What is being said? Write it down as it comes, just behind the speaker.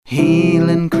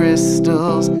Healing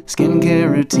crystals, skincare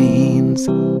routines,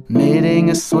 knitting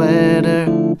a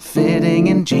sweater, fitting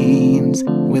in jeans.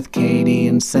 With Katie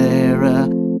and Sarah,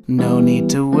 no need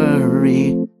to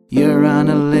worry, you're on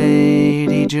a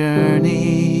lady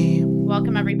journey.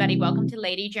 Welcome everybody. Welcome to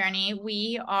Lady Journey.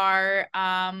 We are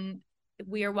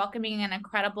welcoming an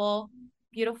incredible,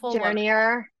 beautiful journeyer,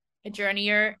 woman, a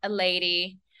journeyer, a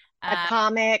lady, a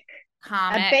comic,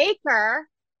 a baker,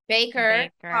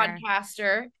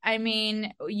 podcaster. I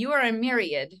mean, you are a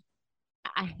myriad.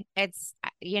 It's,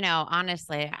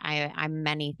 honestly, I'm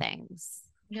many things.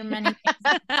 You're many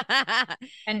things.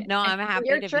 And no, I'm happy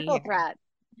you're to triple be threat.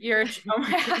 You're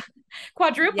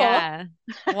quadruple. Yeah.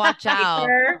 Watch out.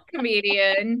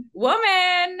 Comedian,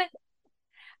 woman.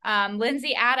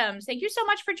 Lindsay Adams. Thank you so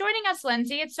much for joining us,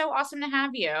 Lindsay. It's so awesome to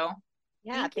have you.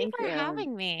 Yeah, thank you for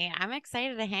having me. I'm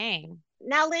excited to hang.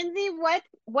 Now, Lindsay,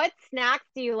 what snacks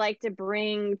do you like to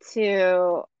bring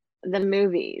to the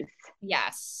movies?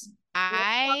 Yes.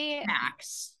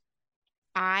 Snacks.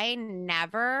 I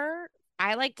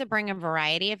like to bring a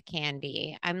variety of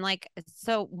candy.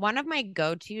 So one of my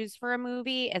go-tos for a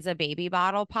movie is a baby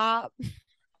bottle pop.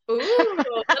 Ooh,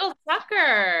 little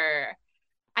sucker.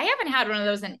 I haven't had one of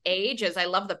those in ages. I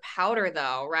love the powder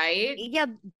though, right? Yeah,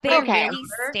 they really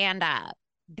stand up.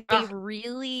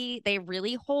 They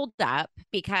really hold up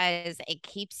because it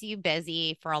keeps you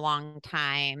busy for a long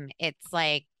time. It's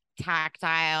like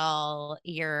tactile.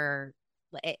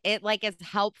 It like is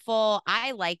helpful.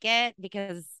 I like it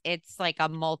because it's like a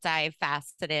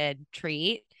multifaceted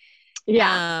treat.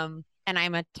 Yeah. And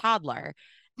I'm a toddler.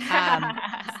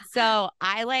 So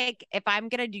if I'm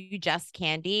gonna do just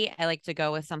candy, I like to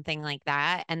go with something like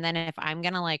that. And then if I'm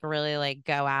gonna really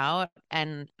go out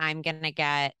and I'm gonna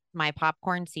get my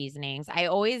popcorn seasonings, I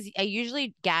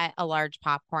usually get a large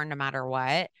popcorn no matter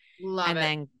what.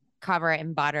 Then cover it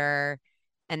in butter.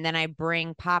 And then I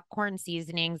bring popcorn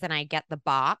seasonings and I get the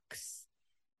box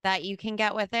that you can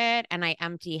get with it. And I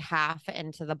empty half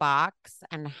into the box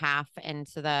and half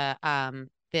into the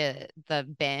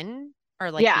bin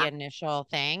or the initial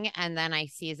thing. And then I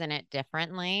season it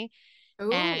differently.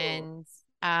 Ooh. And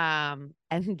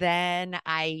then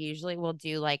I usually will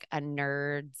do like a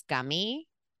Nerds gummy.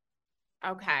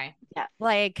 Okay. Yeah.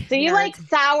 So you like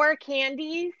sour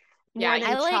candies? Yeah,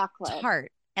 I like chocolate.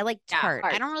 Tart. I like tart.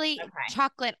 I don't really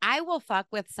chocolate. I will fuck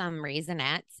with some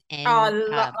Raisinets.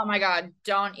 Oh my God.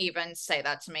 Don't even say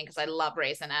that to me because I love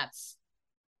Raisinets.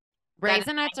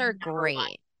 Raisinets are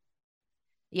great.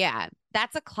 Yeah,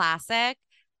 that's a classic.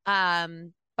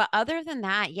 But other than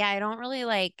that, yeah, I don't really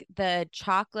like the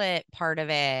chocolate part of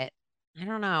it. I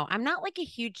don't know. I'm not like a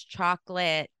huge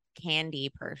chocolate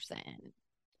candy person.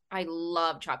 I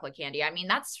love chocolate candy. I mean,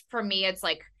 that's for me, it's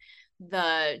like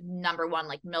the number one,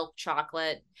 like milk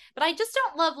chocolate. But I just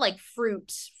don't love like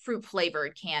fruit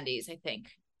flavored candies, I think.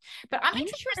 But I'm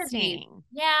interested in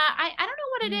yeah, I don't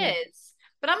know what it is.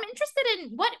 But I'm interested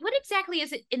in what exactly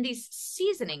is it in these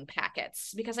seasoning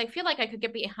packets? Because I feel like I could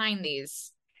get behind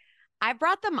these. I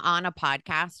brought them on a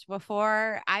podcast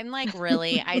before. I'm like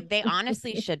really, they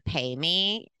honestly should pay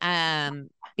me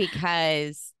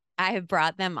because I have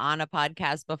brought them on a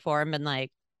podcast before and been like,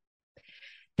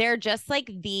 they're just like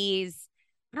these,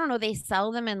 I don't know, they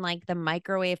sell them in like the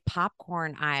microwave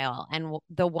popcorn aisle. And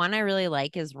the one I really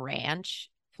like is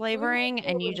ranch flavoring. Ooh,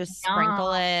 and you just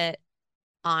sprinkle it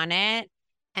on it.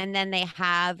 And then they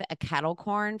have a kettle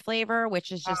corn flavor,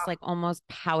 which is just like almost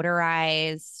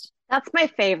powderized. That's my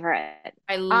favorite.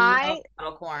 I love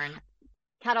kettle corn.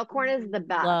 Kettle corn is the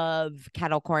best. Love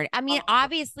kettle corn. I mean,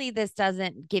 obviously, this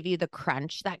doesn't give you the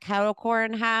crunch that kettle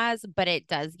corn has, but it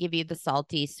does give you the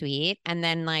salty sweet. And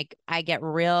then, I get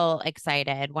real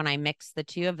excited when I mix the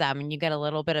two of them and you get a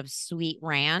little bit of sweet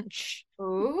ranch.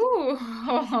 Ooh.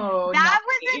 That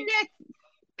was a mix.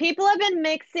 People have been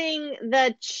mixing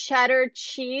the cheddar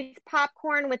cheese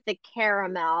popcorn with the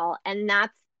caramel, and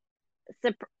that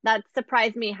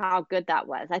surprised me how good that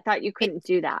was. I thought you couldn't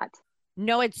do that.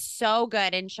 No, it's so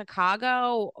good. In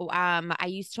Chicago, I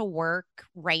used to work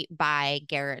right by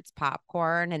Garrett's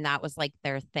Popcorn, and that was like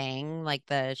their thing, like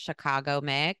the Chicago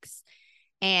mix.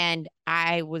 And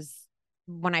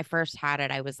when I first had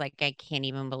it, I was like, I can't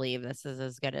even believe this is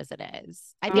as good as it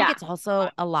is. I think it's also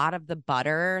a lot of the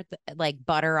butter, like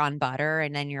butter on butter.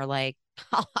 And then you're like,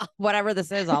 whatever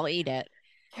this is, I'll eat it.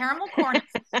 Caramel corn is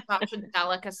such a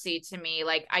delicacy to me.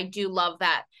 Like, I do love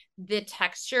that. The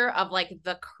texture of like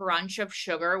the crunch of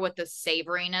sugar with the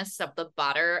savoriness of the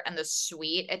butter and the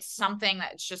sweet. It's something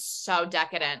that's just so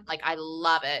decadent. Like, I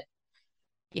love it.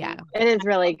 Yeah. It is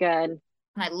really good.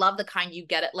 And I love the kind you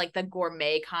get at like the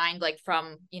gourmet kind, like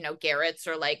from, Garrett's,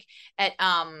 or like at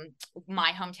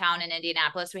my hometown in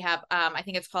Indianapolis, we have I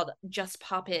think it's called Just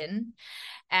Pop In,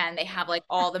 and they have like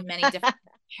all the many different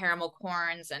caramel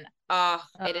corns, and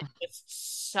it is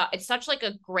just it's such like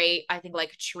a great, I think,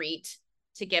 like treat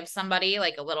to give somebody,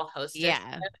 like a little hostess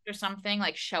gift or something,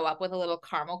 like show up with a little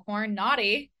caramel corn.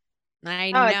 Naughty.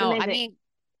 I know. I mean,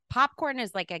 popcorn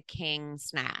is like a king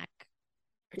snack.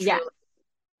 Yeah.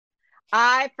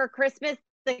 For Christmas,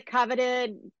 the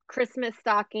coveted Christmas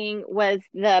stocking was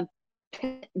the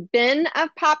bin of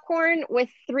popcorn with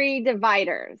 3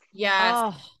 dividers. Yes.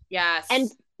 Oh. Yes. And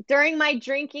during my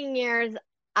drinking years,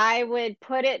 I would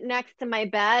put it next to my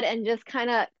bed and just kind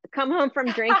of come home from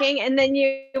drinking, and then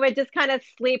you would just kind of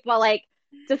sleep while like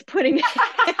just putting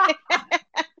it.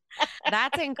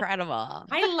 That's incredible.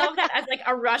 I love that as like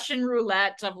a Russian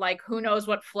roulette of like, who knows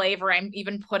what flavor I'm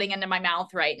even putting into my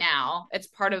mouth right now. It's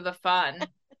part of the fun.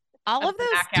 All of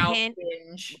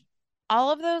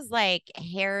those like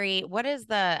Harry, what is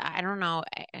I don't know,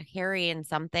 Harry and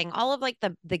something, all of like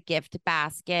the gift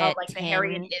basket. Oh, like the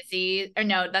Harry and Izzy. Or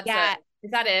no, that's it.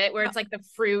 Is that it? Where it's like the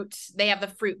fruit, they have the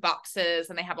fruit boxes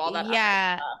and they have all that.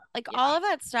 Yeah. Like all of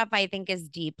that stuff I think is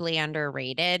deeply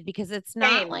underrated because it's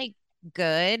not like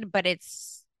good, but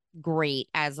it's great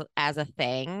as a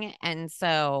thing. And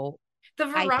so the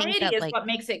variety is what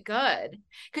makes it good,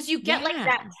 because you get like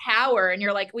that tower and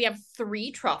you're like, we have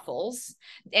 3 truffles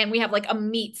and we have like a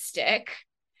meat stick,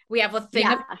 we have a thing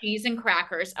of cheese and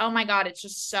crackers. Oh my god, it's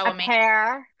just so amazing.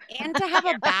 Pear. And to have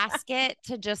a basket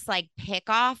to just like pick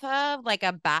off of, like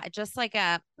just like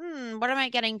a what am I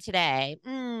getting today?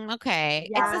 Okay.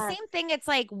 It's the same thing. It's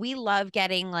like we love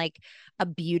getting like a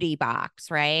beauty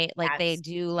box, right? Like they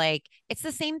do, like it's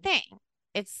the same thing.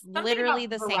 It's something literally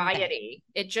the variety. Same thing.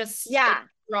 It just it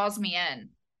draws me in.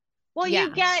 Well, you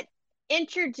get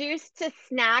introduced to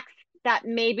snacks that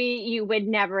maybe you would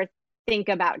never think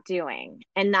about doing,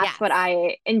 and that's what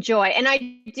I enjoy. And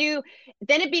I do,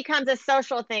 then it becomes a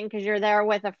social thing because you're there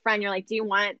with a friend, you're like, do you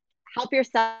want help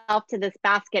yourself to this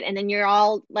basket, and then you're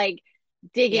all like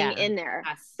digging in there.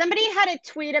 Somebody had a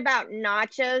tweet about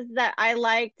nachos that I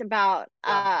liked about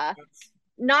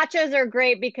nachos are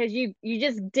great because you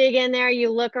just dig in there,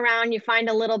 you look around, you find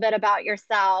a little bit about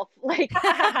yourself, like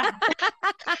the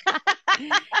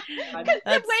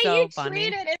way you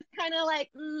treat it is kind of like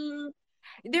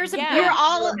there's you're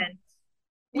all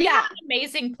we have an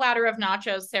amazing platter of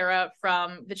nachos, Sarah,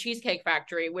 from the Cheesecake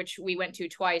Factory, which we went to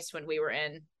twice when we were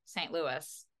in St.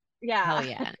 Louis. Hell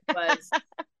yeah.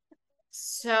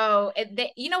 So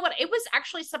you know what, it was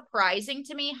actually surprising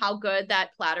to me how good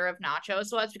that platter of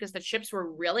nachos was, because the chips were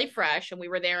really fresh, and we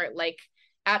were there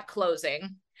at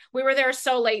closing. We were there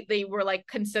so late they were like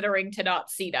considering to not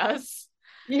seat us.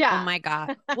 Oh my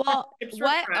god. Well,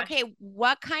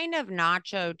 what kind of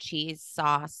nacho cheese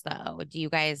sauce though do you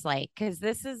guys like? Because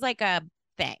this is like a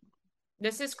thing.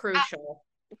 This is crucial.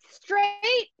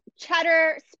 Straight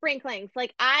cheddar sprinklings.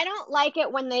 Like, I don't like it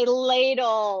when they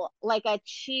ladle like a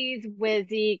cheese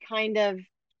whizzy kind of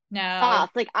sauce.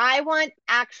 Like, I want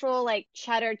actual like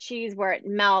cheddar cheese where it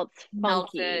melts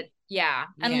funky. Melted. Yeah.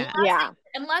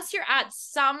 Unless you're at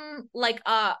some like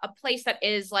a place that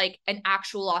is like an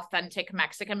actual authentic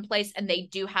Mexican place, and they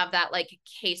do have that like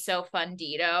queso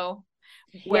fundido.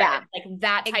 Like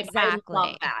that type. Exactly. I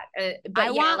love that. But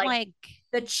I want like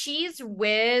the cheese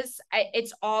whiz.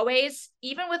 It's always,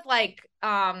 even with like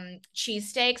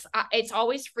cheesesteaks, it's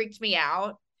always freaked me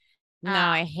out. No,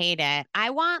 I hate it.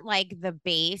 I want like the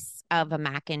base of a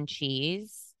mac and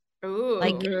cheese. Ooh.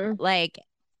 Like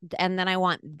and then I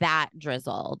want that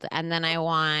drizzled, and then I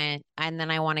want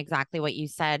exactly what you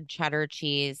said, cheddar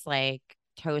cheese like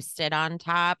toasted on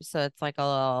top, so it's like a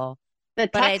little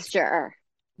texture.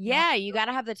 Yeah, you got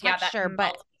to have the texture,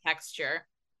 but texture.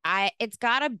 It's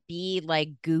got to be like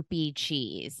goopy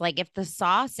cheese. Like if the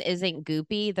sauce isn't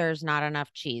goopy, there's not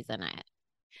enough cheese in it.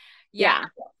 Yeah.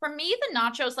 For me, the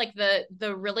nachos, like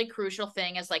the really crucial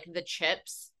thing is like the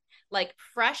chips, like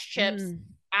fresh chips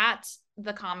at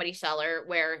the Comedy Cellar,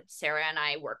 where Sarah and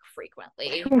I work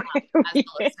frequently. As the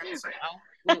listeners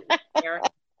know,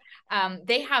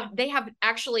 they have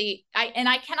actually,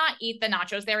 I cannot eat the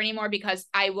nachos there anymore because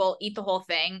I will eat the whole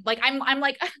thing. Like I'm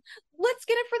like, let's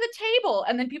get it for the table,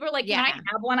 and then people are like, can I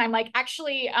have one? I'm like,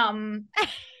 actually, let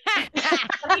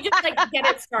me just like get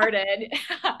it started.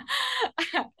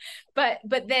 but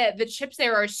the chips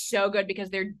there are so good because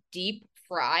they're deep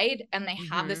fried, and they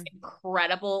have this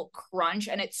incredible crunch,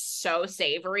 and it's so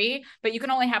savory, but you can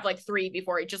only have like 3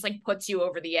 before it just like puts you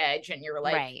over the edge, and you're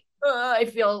like, I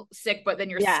feel sick, but then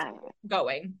you're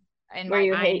going. And where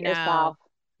you hate yourself.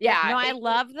 Yeah. No,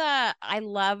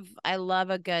 I love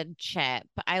a good chip.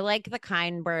 I like the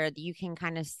kind where you can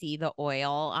kind of see the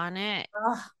oil on it.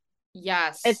 Ugh, It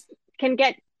yes. can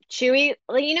get chewy.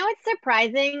 Well, you know what's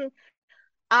surprising?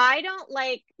 I don't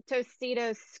like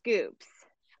Tostitos scoops.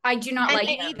 I do not And like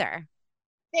Me them. either.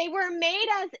 they were made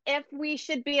as if we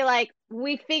should be like,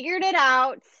 we figured it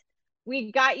out.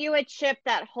 We got you a chip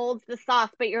that holds the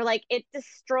sauce, but you're like, it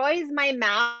destroys my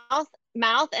mouth.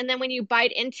 And then when you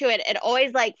bite into it, it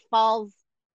always like falls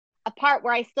apart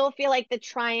where I still feel like the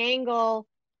triangle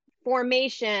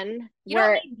formation You don't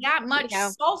where, need that you much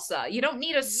know, salsa. You don't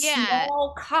need a Yeah,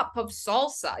 small cup of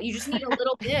salsa. You just need a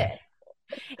little bit.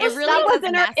 it Just really that does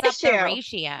wasn't our mess up the issue.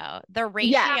 ratio. The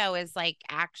Yeah. ratio is like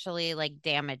actually like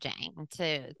damaging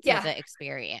to Yeah. the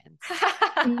experience.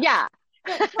 Yeah.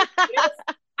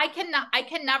 I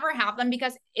can never have them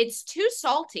because it's too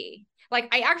salty. Like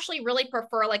I actually really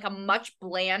prefer like a much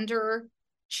blander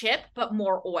chip, but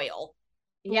more oil.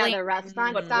 Yeah, Bland the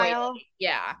restaurant but style. oily.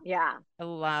 Yeah. Yeah. I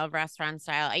love restaurant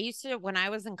style. I used to, when I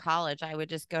was in college, I would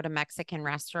just go to Mexican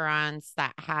restaurants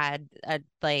that had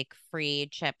like free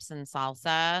chips and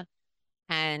salsa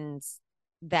and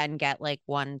then get like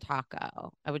one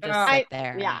taco. I would just Ugh. sit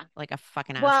Yeah. there like a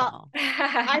fucking Well,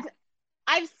 asshole. I've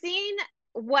I've seen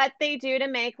what they do to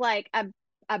make like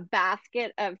a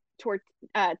basket of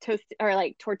toast or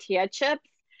like tortilla chips.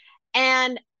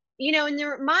 And in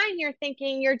your mind you're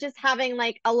thinking you're just having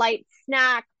like a light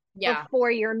snack Yeah. before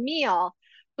your meal.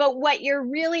 But what you're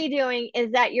really doing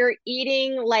is that you're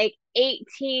eating like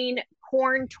 18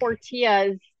 corn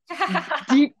tortillas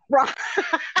deep fried.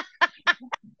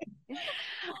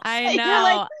 I You're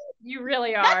like, know. You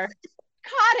really that's are.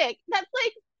 psychotic. That's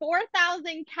like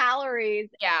 4,000 calories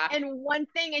Yeah. and one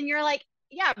thing. And you're like,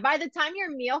 yeah, by the time your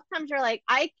meal comes, you're like,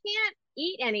 I can't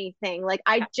eat anything. Like,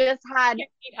 I just had You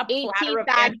eat a 18 platter of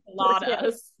bags of tortillas.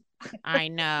 enchiladas. I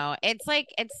know. It's like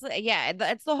yeah,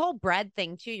 it's the whole bread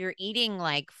thing too. You're eating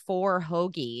like 4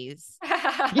 hoagies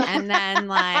and then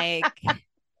like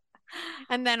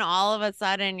and then all of a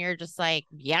sudden you're just like,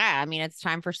 yeah, I mean it's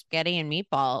time for spaghetti and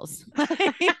meatballs.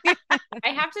 I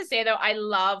have to say though, I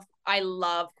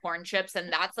love corn chips,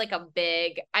 and that's like a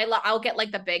big. I'll get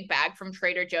like the big bag from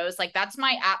Trader Joe's. Like that's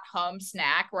my at home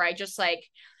snack where I just like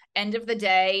end of the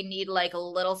day need like a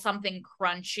little something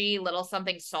crunchy, little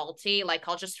something salty. Like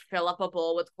I'll just fill up a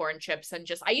bowl with corn chips and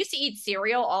just. I used to eat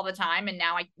cereal all the time, and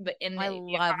now I the love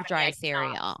economy, dry I cannot.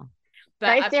 cereal.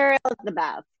 But Dry cereal is the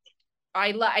best.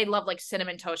 I love like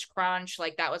cinnamon toast crunch,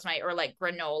 like that was my or like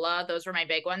granola. Those were my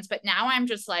big ones. But now I'm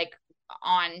just like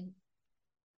on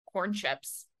corn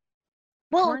chips.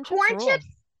 Well, Corn corn rule. chips,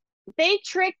 they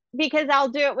trick because I'll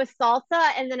do it with salsa,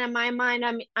 and then in my mind,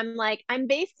 I'm like, I'm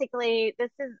basically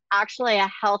this is actually a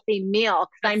healthy meal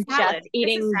because I'm Salad. just It's a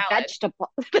eating salad. vegetables.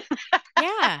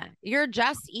 Yeah, you're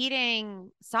just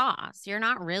eating sauce. You're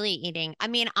not really eating. I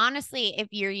mean, honestly, if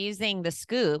you're using the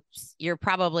scoops, you're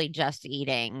probably just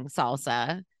eating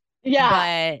salsa.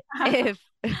 Yeah.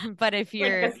 But if Like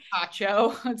you're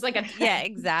gazpacho. It's like a yeah,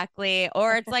 exactly.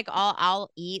 Or it's like I'll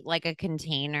eat like a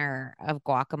container of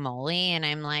guacamole and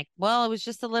I'm like, well, it was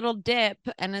just a little dip.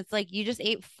 And it's like you just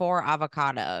ate 4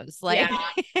 avocados. Like yeah.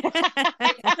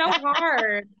 It's so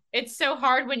hard. It's so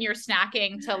hard when you're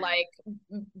snacking to like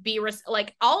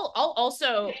like I'll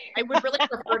also I would really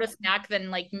prefer to snack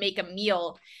than like make a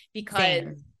meal because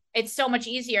same. it's so much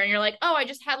easier and you're like, "Oh, I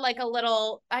just had like a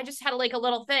little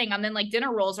thing." And then like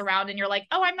dinner rolls around and you're like,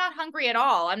 "Oh, I'm not hungry at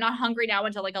all. I'm not hungry now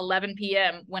until like 11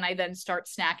 p.m. when I then start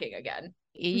snacking again."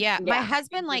 Yeah, my Yeah.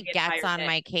 husband For like the gets entire on day.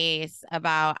 my case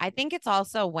about I think it's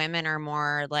also women are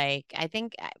more like I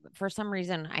think for some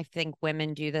reason I think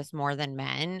women do this more than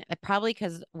men. Probably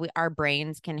cuz our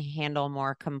brains can handle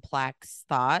more complex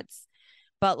thoughts.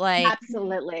 But like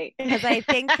Absolutely. cuz I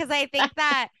think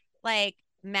that like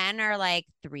men are like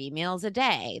 3 meals a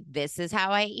day. This is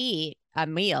how I eat. A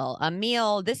meal, a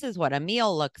meal. This is what a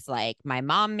meal looks like. My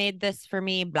mom made this for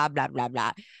me, blah, blah, blah,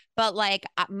 blah. But like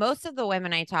most of the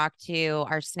women I talk to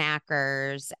are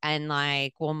snackers and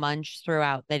like will munch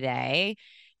throughout the day.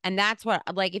 And that's what,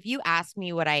 like, if you ask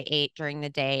me what I ate during the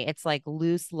day, it's like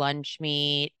loose lunch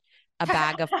meat, a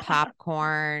bag of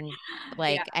popcorn, Yeah.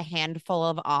 like a handful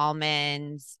of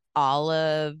almonds,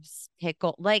 olives,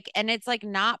 pickle, like, and it's like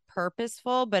not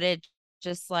purposeful, but it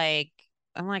just like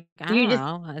I'm like, I You don't just,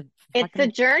 know. it's a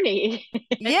journey.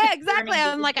 Yeah, exactly.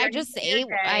 I'm like, I just ate.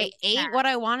 I ate what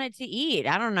I wanted to eat.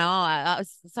 I don't know.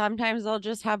 Sometimes I'll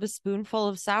just have a spoonful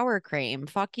of sour cream.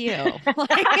 Fuck you.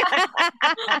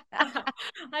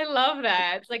 I love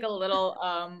that. It's like a little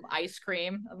ice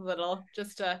cream, a little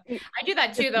I do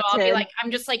that too though. I'll be like,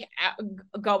 I'm just like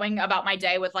going about my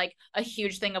day with like a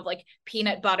huge thing of like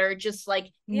peanut butter, just like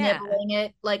nibbling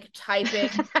it, like typing,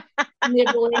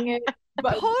 nibbling it,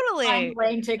 but totally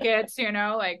plane tickets, you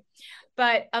know, like.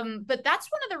 But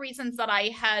that's one of the reasons that I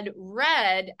had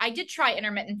read. I did try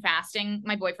intermittent fasting.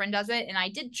 My boyfriend does it, and I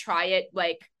did try it.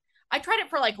 Like I tried it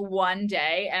for like one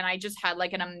day, and I just had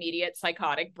like an immediate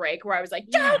psychotic break where I was like,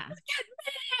 "Don't look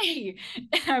at me!"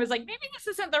 And I was like, "Maybe this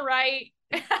isn't the right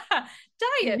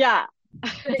diet." Yeah.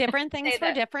 Different things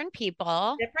for different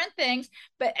people. Different things,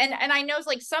 but and I know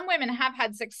like some women have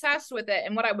had success with it.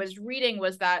 And what I was reading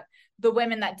was that the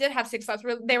women that did have success,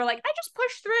 they were like, I just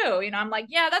pushed through. You know, I'm like,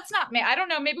 yeah, that's not me. I don't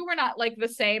know. Maybe we're not like the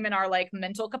same in our like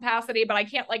mental capacity, but I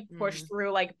can't like push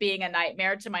through like being a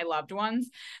nightmare to my loved ones.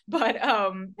 But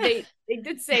they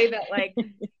did say that like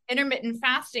intermittent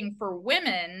fasting for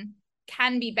women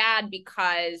can be bad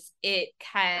because it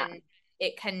can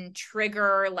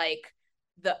trigger like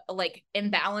the like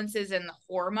imbalances in the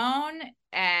hormone,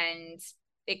 and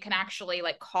it can actually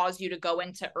like cause you to go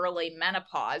into early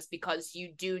menopause because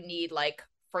you do need like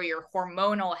for your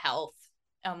hormonal health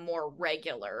a more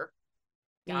regular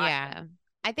diet. Yeah.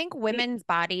 I think women's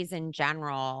bodies in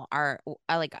general are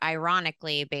like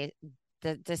ironically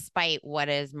despite what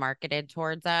is marketed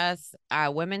towards us,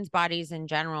 women's bodies in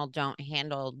general don't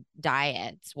handle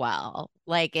diets well.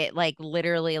 Like it like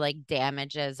literally like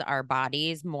damages our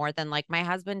bodies more than like my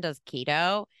husband does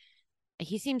keto.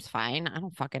 He seems fine. I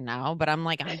don't fucking know, but I'm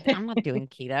like, I'm not doing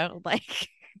keto. Like,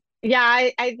 yeah,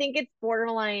 I think it's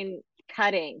borderline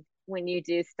cutting when you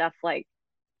do stuff like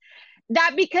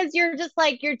that because you're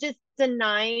just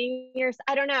denying yourself.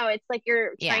 I don't know. It's like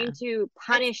you're trying to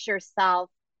punish yourself,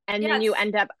 and then you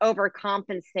end up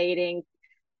overcompensating.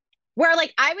 Where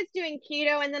like I was doing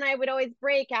keto and then I would always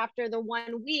break after the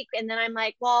 1 week. And then I'm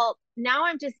like, well, now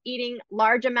I'm just eating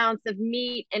large amounts of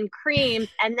meat and creams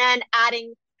and then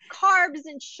adding carbs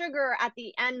and sugar at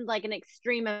the end, like an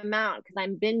extreme amount because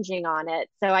I'm binging on it.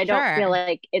 So I don't feel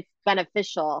like it's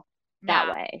beneficial that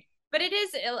way. But it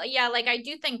is, like I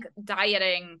do think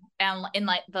dieting and in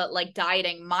like the like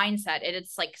dieting mindset,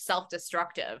 it's like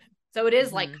self-destructive. So it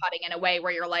is like cutting in a way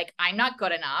where you're like, I'm not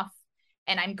good enough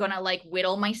and I'm gonna like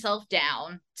whittle myself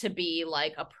down to be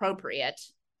like appropriate.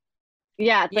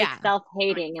 Yeah, it's like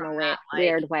self-hating in a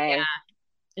weird way.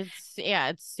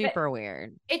 It's super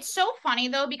weird. It's so funny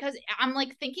though, because I'm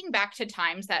like thinking back to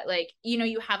times that like, you know,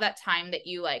 you have that time that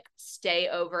you like stay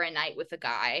over a night with a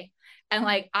guy. And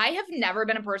like, I have never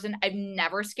been a person, I've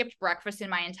never skipped breakfast in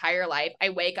my entire life. I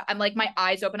wake up, I'm like, my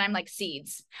eyes open, I'm like,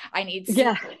 seeds. I need seeds.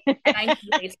 Yeah. And I need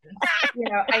raisins. You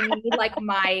know, I need like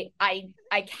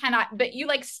I cannot, but you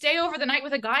like stay over the night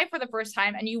with a guy for the first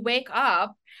time and you wake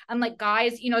up and like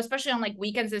guys, you know, especially on like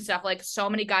weekends and stuff, like so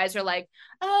many guys are like,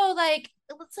 oh, like,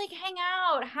 let's like hang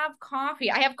out, have coffee.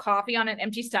 I have coffee on an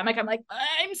empty stomach. I'm like,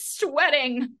 I'm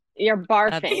sweating. You're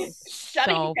barfing.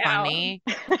 So funny.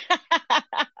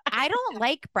 I don't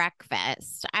like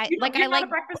breakfast. I like a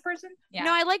breakfast person. Yeah.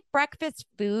 No, I like breakfast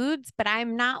foods, but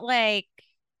I'm not like,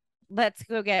 let's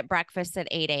go get breakfast at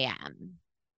 8 a.m.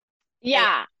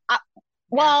 Yeah.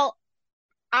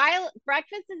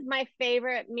 Breakfast is my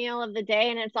favorite meal of the day,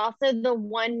 and it's also the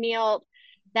one meal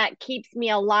that keeps me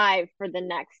alive for the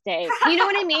next day. You know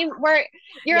what I mean? Where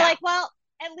you're like, well,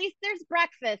 at least there's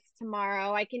breakfast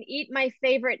tomorrow. I can eat my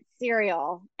favorite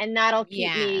cereal, and that'll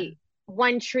keep me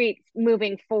one treat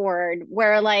moving forward.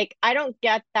 Where like I don't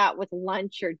get that with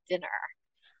lunch or dinner.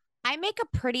 I make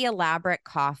a pretty elaborate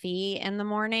coffee in the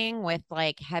morning with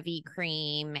like heavy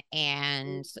cream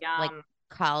and like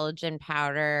collagen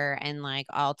powder and like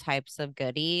all types of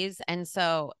goodies. And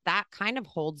so that kind of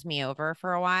holds me over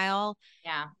for a while.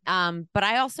 Yeah. But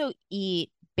I also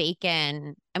eat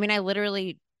bacon. I mean, I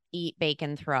literally eat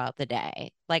bacon throughout the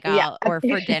day. Like or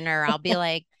for dinner, I'll be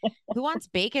like, who wants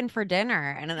bacon for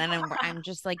dinner? And then I'm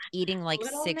just like eating like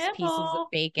 6 pieces of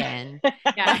bacon.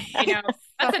 Yeah. You know,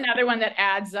 that's another one that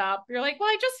adds up. You're like, well,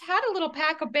 I just had a little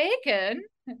pack of bacon.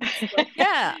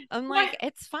 Yeah. I'm like,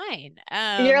 it's fine.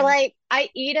 You're like, I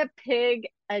eat a pig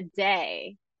a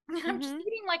day. I'm just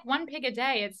eating like 1 pig a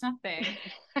day. It's nothing.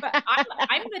 But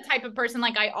I'm the type of person,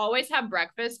 like I always have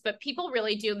breakfast, but people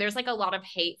really do. There's like a lot of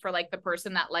hate for like the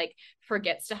person that like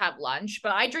forgets to have lunch,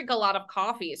 but I drink a lot of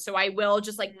coffee. So I will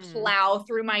just like plow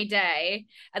through my day.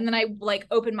 And then I like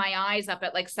open my eyes up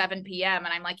at like 7 p.m.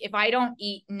 And I'm like, if I don't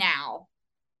eat now,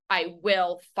 I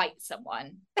will fight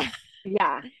someone.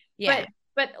 Yeah. Yeah.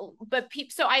 But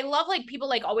people, so I love like people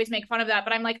like always make fun of that,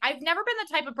 but I'm like, I've never been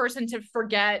the type of person to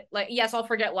forget, like, yes, I'll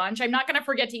forget lunch. I'm not going to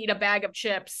forget to eat a bag of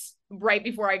chips right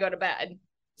before I go to bed.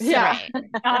 So Yeah.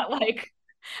 not like,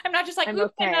 I'm not just like, I'm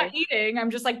oops, I'm not okay. eating.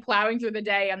 I'm just like plowing through the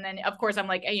day. And then of course I'm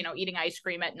like, you know, eating ice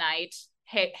cream at night.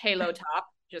 Halo top.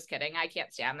 Just kidding. I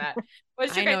can't stand that.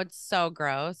 What's your I know it's so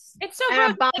gross. It's so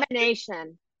An gross.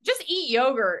 abomination. Just eat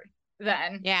yogurt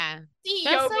then. Yeah. Eat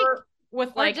Just like, yogurt with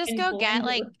or like, just and go blend get it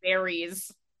like, with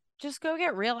berries. just go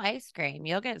get real ice cream.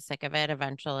 You'll get sick of it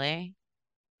eventually.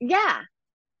 Yeah.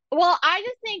 Well, I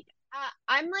just think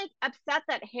I'm like upset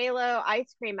that Halo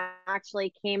ice cream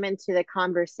actually came into the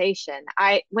conversation.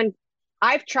 When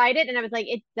I've tried it and I was like,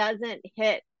 it doesn't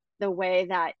hit the way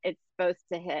that it's supposed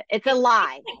to hit. It's a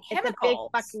lie. Like It's a big chemicals.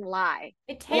 fucking lie.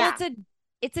 It tastes Well, Yeah.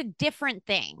 it's a different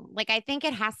thing. Like I think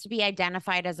it has to be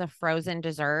identified as a frozen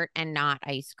dessert and not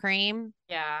ice cream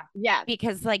yeah. Yes.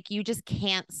 because like you just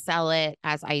can't sell it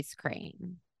as ice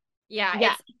cream. Yeah.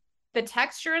 Yeah. It's the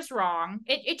texture is wrong.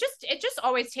 It just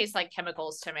always tastes like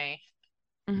chemicals to me.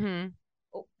 Mm-hmm.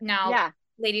 Now, Yeah.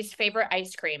 ladies' favorite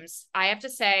ice creams. I have to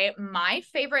say, my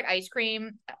favorite ice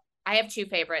cream, I have two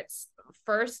favorites.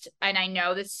 First, and I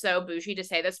know this is so bougie to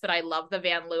say this, but I love the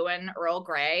Van Leeuwen Earl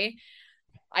Grey.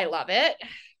 I love it.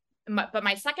 But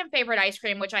my second favorite ice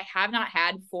cream, which I have not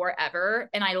had forever,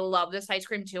 and I love this ice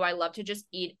cream too. I love to just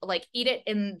eat it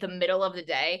in the middle of the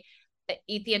day,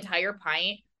 eat the entire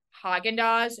pint.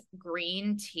 Haagen-Dazs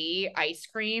green tea ice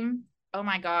cream. Oh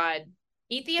my God.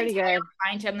 Eat the Pretty entire good.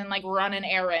 pint and then like run an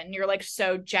errand. You're like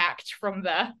so jacked from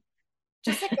the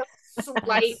just like a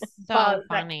slight So buzz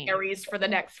funny. that carries for the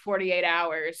next 48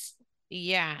 hours.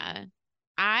 Yeah.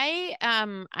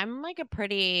 I'm like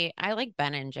I like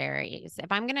Ben and Jerry's.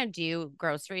 If I'm gonna do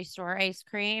grocery store ice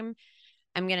cream,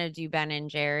 I'm gonna do Ben and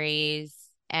Jerry's,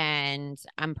 and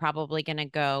I'm probably gonna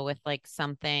go with like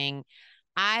something.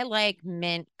 I like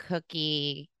mint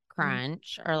cookie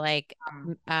crunch or like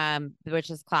which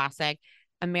is classic.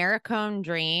 Americone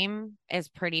Dream is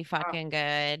pretty fucking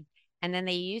good. And then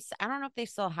I don't know if they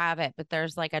still have it, but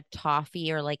there's like a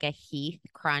toffee or like a Heath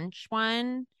crunch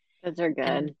one. Those are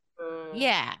And good.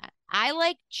 yeah, I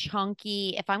like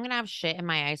chunky. If I'm gonna have shit in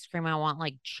my ice cream, I want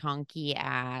like chunky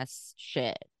ass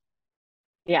shit.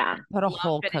 Yeah. Put a Love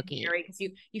whole Ben and cookie. Jerry because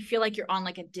you feel like you're on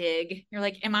like a dig. You're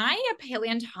like, am I a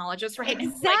paleontologist right now?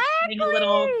 Like Exactly. getting a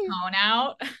little cone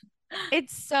out.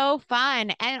 It's so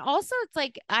fun. And also it's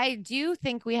like I do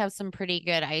think we have some pretty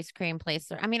good ice cream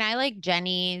places. I mean, I like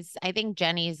Jenny's. I think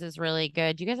Jenny's is really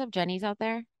good. Do you guys have Jenny's out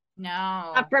there? No.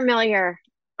 Not familiar.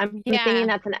 I'm Yeah. thinking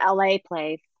that's an LA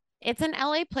place. It's an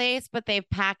LA place, but they've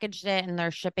packaged it and they're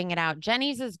shipping it out.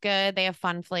 Jenny's is good. They have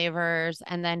fun flavors.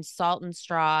 And then Salt and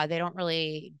Straw, they don't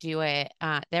really do it.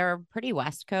 They're pretty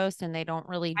West Coast and they don't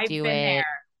really I've do been there. it.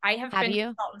 I have Have been to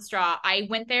you? Salt and Straw. I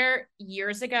went there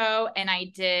years ago and I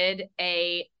did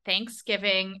a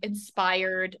Thanksgiving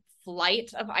inspired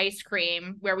flight of ice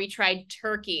cream where we tried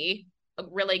turkey,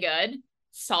 really good.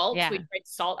 Salt, Yeah. we tried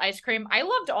salt ice cream. I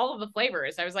loved all of the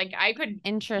flavors. I was like, I could.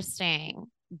 Interesting.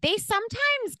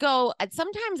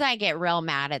 Sometimes I get real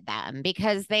mad at them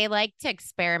because they like to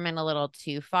experiment a little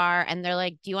too far. And they're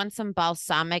like, do you want some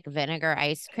balsamic vinegar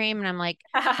ice cream? And I'm like,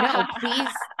 no, please.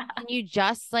 Can you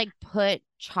just like put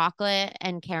chocolate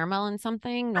and caramel in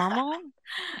something normal?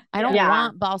 I don't Yeah.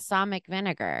 want balsamic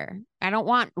vinegar. I don't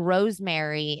want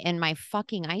rosemary in my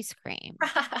fucking ice cream.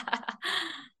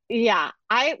 Yeah,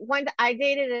 I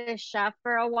dated a chef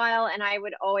for a while, and I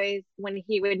would always, when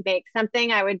he would bake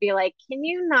something, I would be like, "Can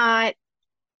you not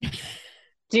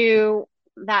do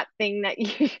that thing that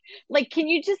you like? Can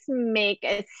you just make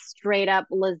a straight up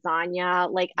lasagna?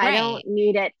 Like, I Right. don't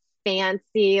need it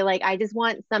fancy. Like, I just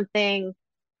want something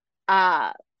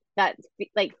that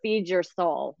like feeds your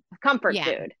soul, comfort Yeah.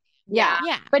 food." Yeah.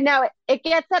 Yeah. But no, it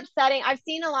gets upsetting. I've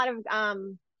seen a lot of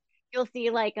you'll see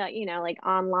like like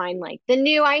online like the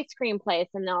new ice cream place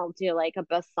and they'll do like a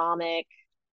balsamic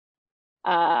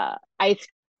ice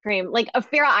cream. Like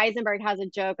Afira Eisenberg has a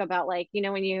joke about like,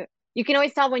 when you can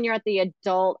always tell when you're at the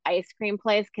adult ice cream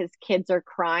place because kids are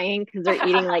crying because they're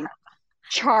eating like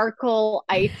charcoal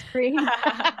ice cream.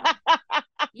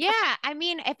 Yeah. I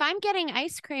mean, if I'm getting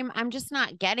ice cream, I'm just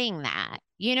not getting that.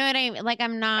 You know what I mean? Like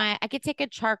I could take a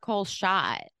charcoal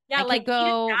shot. Yeah, I like could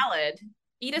go eat a salad.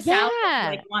 Eat a salad if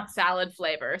Yeah. you like want salad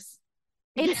flavors.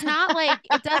 It's not like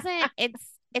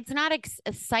it's not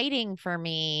exciting for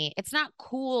me. It's not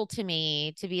cool to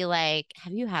me to be like,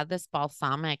 have you had this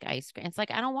balsamic ice cream? It's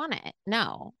like, I don't want it.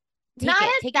 No. Not at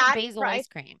Take that your basil price. ice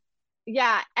cream.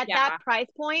 Yeah, at Yeah. that price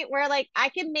point where like I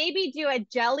could maybe do a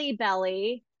Jelly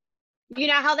Belly You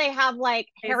know how they have like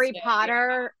Harry it,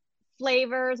 Potter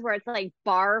flavors where it's like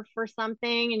barf or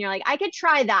something, and you're like, I could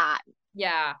try that.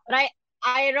 Yeah. But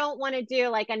I don't want to do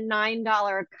like a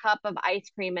 $9 cup of ice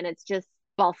cream and it's just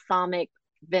balsamic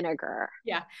vinegar.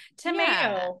 Yeah. Yeah.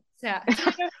 Tomato. Yeah.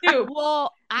 Tomato soup.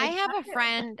 Well, I Like, have a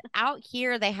friend out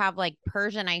here. They have like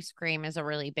Persian ice cream is a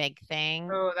really big thing.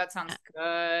 oh, that sounds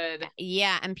good.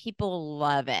 Yeah, and people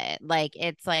love it. Like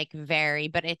it's like very,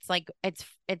 but it's like it's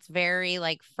very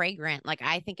like fragrant. Like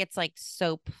I think it's like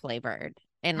soap flavored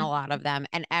in a lot of them,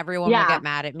 and everyone will Yeah. get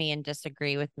mad at me and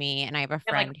disagree with me. And I have a And,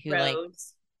 friend like, who like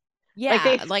rose. Like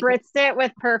they yeah, like spritzed it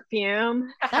with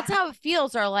perfume. that's how it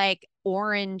feels, or like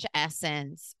orange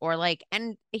essence, or like,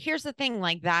 and here's the thing,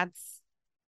 like that's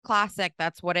classic.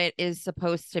 That's what it is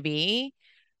supposed to be.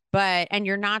 But and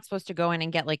you're not supposed to go in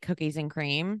and get like cookies and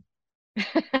cream.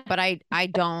 But I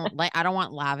don't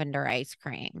want lavender ice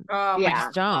cream. Oh my Yeah. I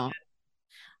just don't.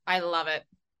 I love it.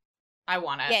 I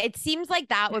want it. Yeah, it seems like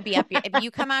that would be up. If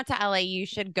you come out to LA, you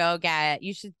should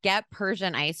get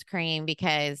Persian ice cream,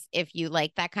 because if you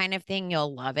like that kind of thing,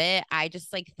 you'll love it. I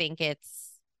just like think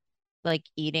it's like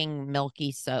eating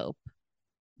milky soap.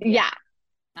 Yeah.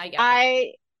 I get that.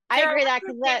 I Sarah, agree what's that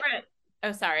your because that favorite-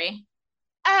 Oh, sorry.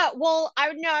 well, I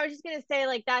was just gonna say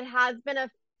like that has been a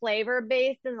flavor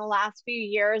base in the last few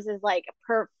years is like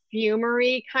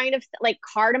perfumery kind of like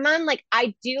cardamom. Like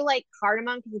I do like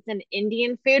cardamom because it's an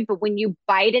Indian food, but when you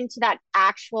bite into that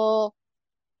actual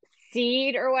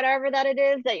seed or whatever that it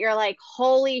is, that you're like,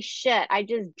 holy shit, I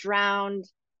just drowned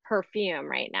perfume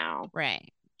right now.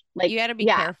 Right. Like You got to be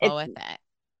yeah, careful with it.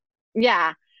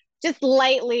 yeah, just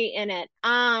lightly in it.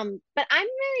 But I'm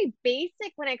very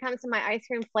basic when it comes to my ice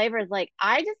cream flavors. Like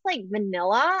I just like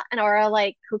vanilla and or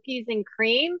like cookies and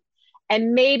cream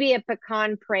and maybe a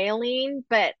pecan praline,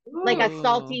 but like a Ooh.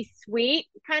 salty sweet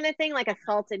kind of thing, like a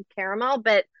salted caramel,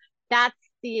 but that's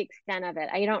the extent of it.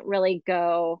 I don't really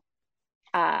go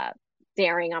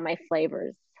daring on my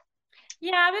flavors.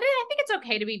 Yeah, but I think it's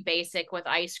okay to be basic with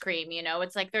ice cream. You know,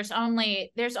 it's like there's only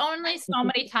so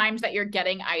many times that you're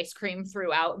getting ice cream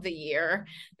throughout the year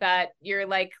that you're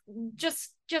like,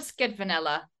 just get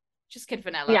vanilla. Just get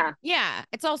vanilla. Yeah. Yeah.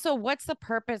 It's also, what's the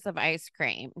purpose of ice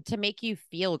cream? To make you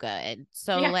feel good.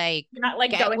 So Yeah. like You're not like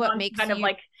get going what on makes kind of you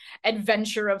like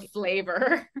adventure of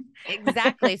flavor.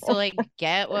 exactly. So like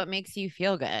get what makes you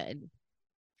feel good.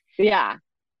 Yeah.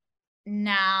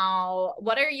 Now,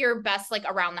 what are your best like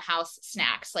around the house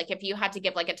snacks? Like if you had to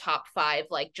give like a top 5,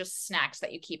 like just snacks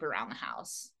that you keep around the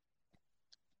house.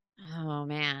 Oh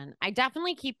man. I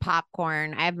definitely keep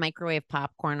popcorn. I have microwave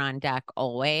popcorn on deck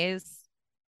always.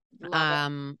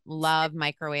 Love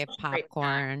microwave Great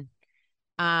popcorn.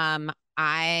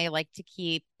 I like to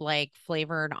keep like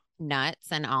flavored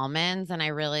nuts and almonds, and I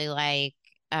really like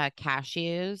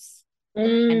cashews.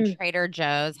 And Mm. Trader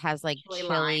Joe's has like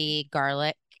chili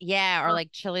garlic. Yeah, or Oh, like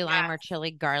chili lime or yes. chili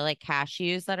garlic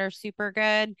cashews that are super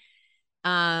good.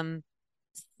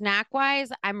 Snack wise,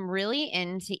 I'm really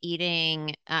into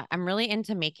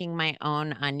making my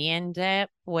own onion dip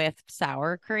with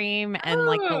sour cream and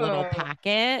like the little Ooh,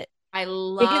 packet. I It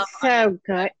love is so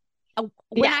good.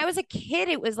 When Yeah. I was a kid,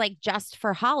 it was like just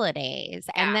for holidays.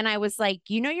 Yeah. And then I was like,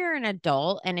 you're an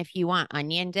adult. And if you want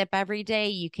onion dip every day,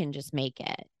 you can just make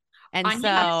it. And onion so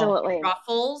Absolutely.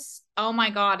 truffles. Oh my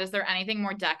God, is there anything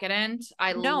more decadent?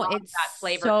 I no, love it's that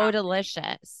flavor. so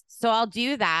delicious. So I'll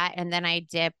do that. And then I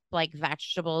dip like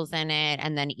vegetables in it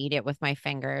and then eat it with my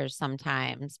fingers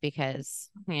sometimes because,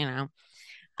 You're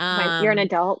an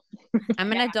adult.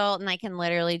 I'm an adult and I can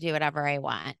literally do whatever I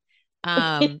want.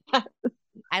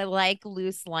 I like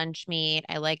loose lunch meat.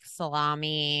 I like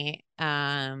salami.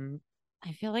 I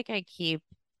feel like I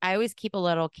always keep a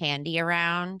little candy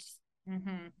around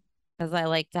because I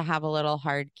like to have a little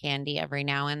hard candy every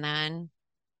now and then.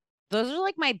 Those are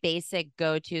like my basic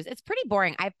go-tos. It's pretty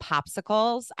boring. I have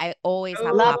popsicles. I always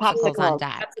have Love popsicles on popsicles.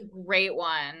 deck. That's a great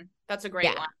one. That's a great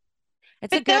one.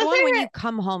 It's But a good those one when are- you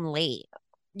come home late.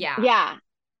 Yeah. Yeah. And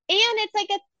it's like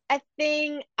a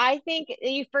thing I think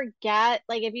you forget,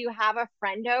 like if you have a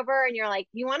friend over and you're like,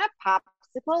 you want a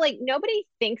popsicle? Like nobody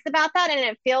thinks about that and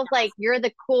it feels like you're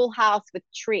the cool house with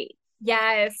treats.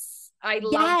 Yes. I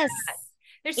love Yes. that.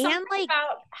 There's And, something like-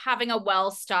 about having a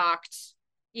well-stocked,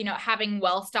 having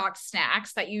well-stocked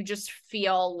snacks that you just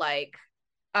feel like,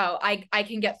 oh, I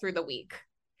can get through the week.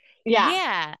 Yeah.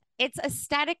 Yeah. It's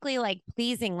aesthetically like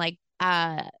pleasing. Like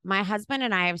my husband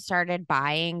and I have started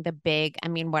buying the big, I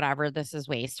mean, whatever, this is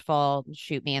wasteful,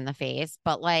 shoot me in the face,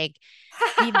 but like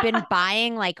we've been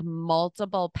buying like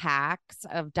multiple packs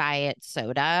of diet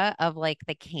soda of like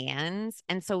the cans.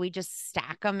 And so we just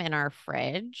stack them in our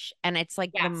fridge. And it's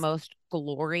like the most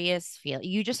glorious feel.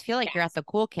 You just feel like you're at the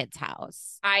cool kid's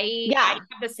house. I have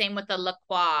the same with the La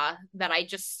Croix, that I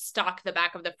just stock the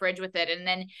back of the fridge with it. And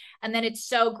then it's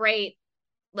so great.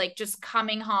 Like just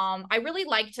coming home, I really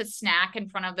like to snack in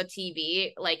front of the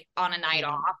TV, like on a night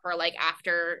off or like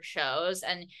after shows,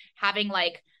 and having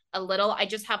like a little, I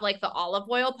just have like the olive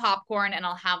oil popcorn, and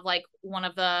I'll have like one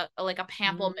of the, like a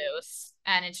pamplemousse.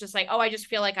 And it's just like, oh, I just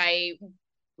feel like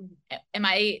am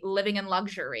I living in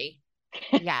luxury?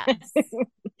 Yes.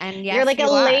 And yes, you're like you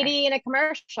a are. lady in a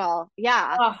commercial.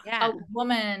 Yeah. Oh, a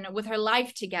woman with her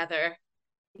life together.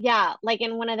 Yeah. Like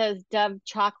in one of those Dove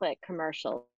chocolate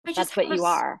commercials. That's what you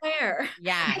are.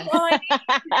 Yeah.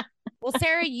 Well,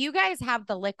 Sarah, you guys have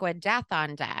the Liquid Death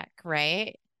on deck,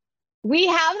 right? We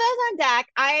have those on deck.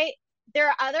 There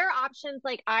are other options.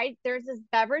 Like there's this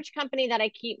beverage company that I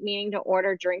keep meaning to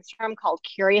order drinks from called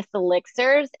Curious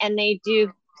Elixirs, and they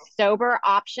do sober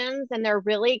options, and they're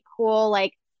really cool,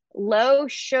 like low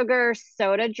sugar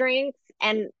soda drinks.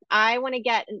 And I want to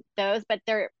get those, but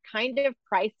they're kind of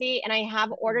pricey. And I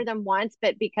have ordered them once,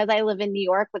 but because I live in New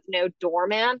York with no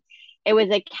doorman, it was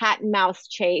a cat and mouse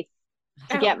chase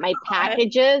to get my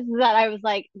packages, that I was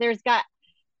like, there's got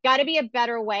to be a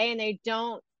better way. And they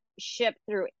don't ship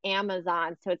through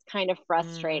Amazon. So it's kind of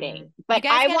frustrating. But you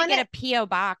guys gotta get a P.O.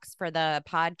 box for the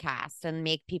podcast and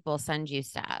make people send you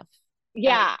stuff.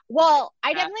 Yeah. Well,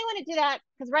 I definitely want to do that,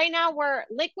 because right now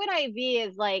Liquid IV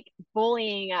is like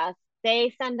bullying us.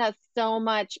 They send us so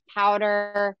much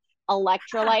powder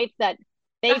electrolytes that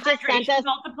they just sent us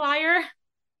multiplier.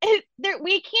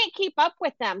 We can't keep up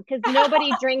with them, because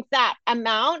nobody drinks that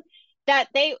amount. That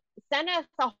they sent us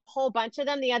a whole bunch of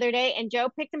them the other day, and Joe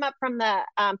picked them up from the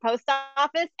post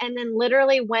office and then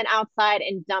literally went outside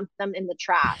and dumped them in the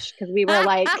trash, because we were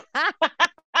like,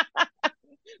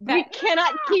 we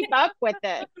cannot keep up with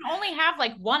it. You can only have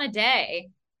like one a day.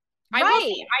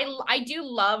 Right. I do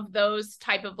love those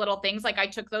type of little things. Like I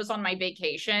took those on my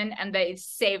vacation, and they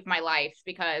saved my life,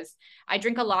 because I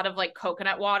drink a lot of like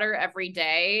coconut water every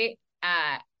day.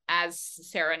 As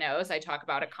Sarah knows, I talk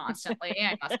about it constantly.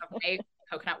 I must have my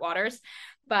coconut waters.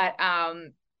 But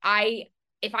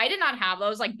if I did not have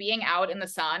those, like being out in the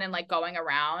sun and like going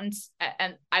around,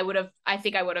 and it would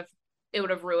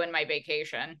have ruined my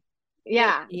vacation.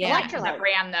 Yeah. The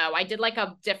brand though, I did like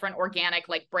a different organic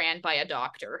like brand by a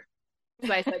doctor.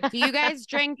 So I said, do you guys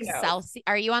drink Celsius?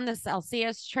 Are you on the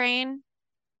Celsius train?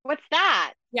 What's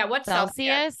that? Yeah, what's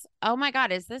Celsius? Oh my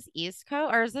God, is this East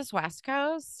Coast or is this West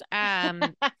Coast?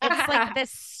 It's like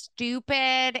this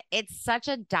stupid, it's such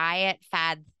a diet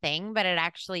fad thing, but it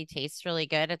actually tastes really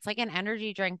good. It's like an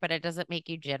energy drink, but it doesn't make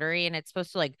you jittery, and it's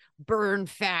supposed to like burn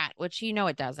fat, which you know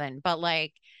it doesn't, but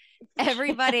like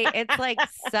everybody, it's like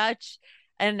such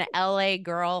an LA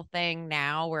girl thing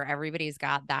now where everybody's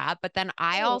got that. But then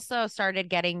I also started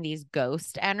getting these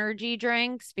Ghost energy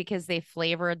drinks, because they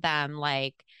flavored them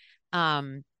like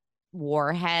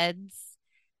Warheads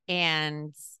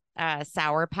and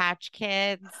Sour Patch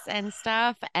Kids and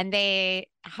stuff, and they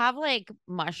have like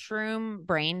mushroom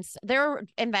brains. They're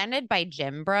invented by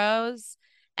gym bros,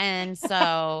 and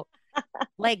so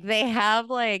like they have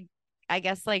like, I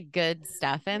guess like good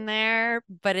stuff in there,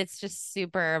 but it's just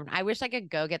super. I wish I could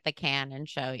go get the can and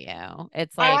show you.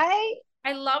 It's like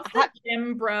I love the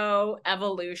gym bro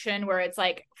evolution, where it's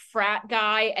like frat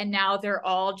guy, and now they're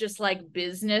all just like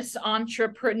business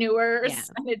entrepreneurs. Yeah.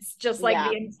 And it's just like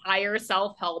the entire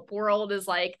self-help world is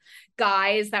like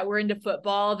guys that were into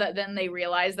football that then they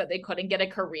realized that they couldn't get a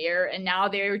career, and now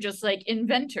they're just like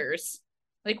inventors.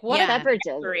 Like what a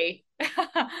beverages.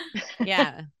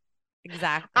 Yeah.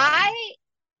 Exactly. I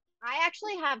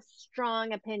actually have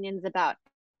strong opinions about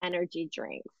energy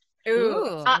drinks.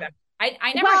 Ooh.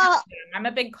 I never had them. I'm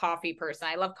a big coffee person.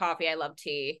 I love coffee. I love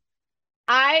tea.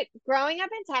 Growing up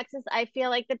in Texas, I feel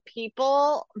like the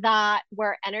people that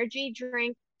were energy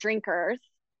drinkers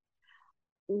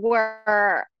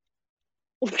were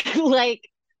like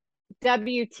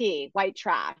WT, white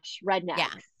trash, rednecks.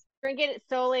 Yeah. Drink it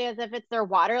solely as if it's their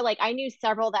water. Like I knew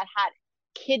several that had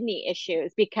kidney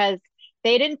issues because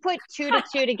they didn't put 2 to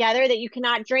 2 together, that you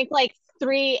cannot drink like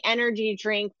 3 energy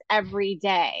drinks every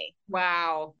day.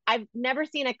 Wow. I've never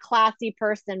seen a classy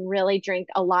person really drink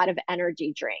a lot of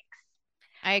energy drinks.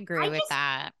 I agree with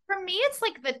that. For me, it's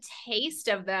like the taste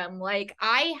of them. Like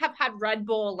I have had Red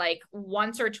Bull like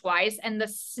once or twice, and the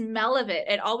smell of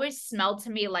it always smelled to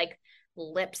me like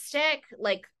lipstick,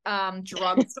 like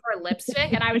drugstore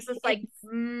lipstick, and I was just like,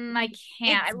 I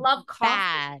can't. I love coffee.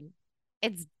 Bad.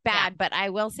 It's bad, but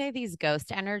I will say these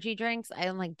Ghost energy drinks, I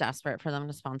am like desperate for them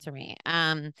to sponsor me.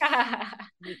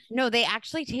 No, they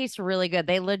actually taste really good.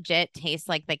 They legit taste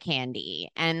like the candy,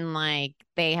 and like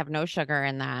they have no sugar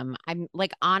in them. I'm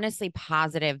like honestly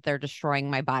positive they're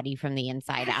destroying my body from the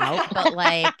inside out, but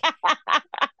like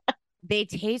they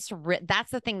taste that's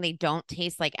the thing, they don't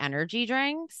taste like energy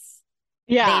drinks.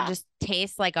 Yeah. They just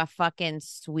taste like a fucking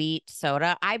sweet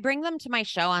soda. I bring them to my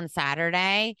show on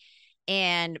Saturday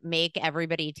and make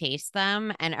everybody taste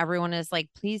them, and everyone is like,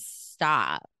 please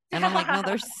stop. And I'm like, no,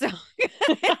 they're so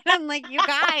good. I'm like, you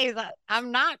guys,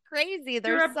 I'm not crazy.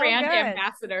 They're You're a so brand good.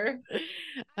 ambassador.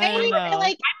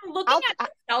 Like, I'm looking at the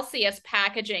Celsius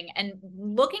packaging, and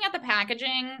looking at the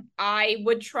packaging, I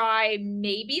would try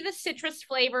maybe the citrus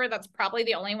flavor. That's probably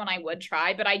the only one I would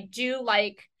try, but I do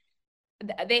like,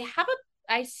 they have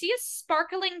I see a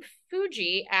sparkling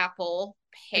Fuji apple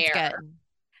pear. It's good.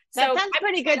 That sounds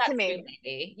pretty good to me.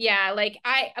 Maybe. Yeah, like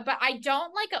but I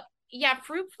don't like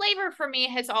fruit flavor for me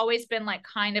has always been like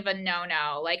kind of a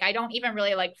no-no. Like I don't even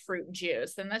really like fruit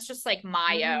juice, and that's just like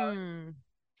my own.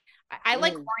 I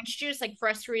like orange juice, like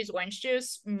fresh squeezed orange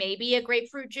juice, maybe a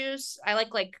grapefruit juice. I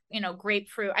like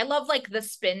grapefruit. I love like the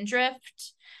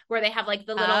Spindrift where they have like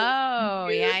the little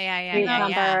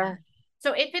yeah.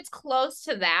 So if it's close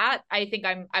to that, I think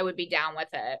I would be down with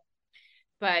it.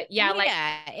 But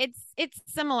it's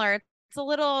similar. It's a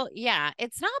little,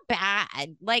 it's not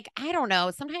bad. Like, I don't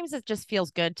know. Sometimes it just feels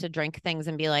good to drink things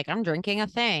and be like, I'm drinking a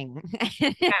thing.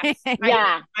 Yes,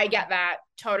 yeah, I get that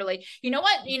totally. You know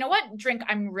what drink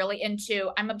I'm really into?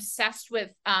 I'm obsessed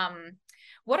with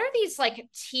what are these like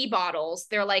tea bottles?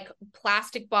 They're like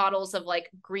plastic bottles of like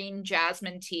green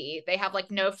jasmine tea. They have like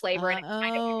no flavor and it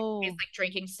kind of tastes like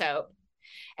drinking soap.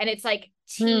 And it's like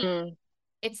tea.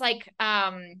 It's like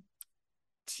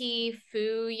tea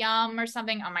foo yum or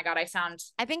something. Oh my god,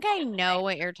 I think I know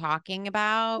what you're talking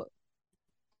about,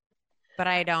 but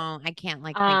I can't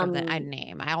like think of the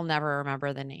name. I'll never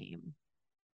remember the name.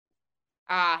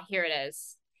 Here it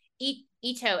is.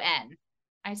 Ito N.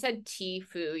 I said tea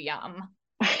foo yum.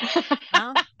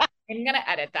 Huh? I'm gonna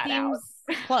edit that out.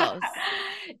 Close.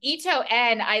 Ito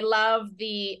N. I love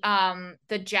the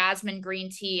jasmine green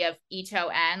tea of Ito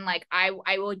N. Like I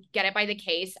will get it by the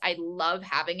case. I love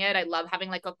having it. I love having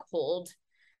like a cold,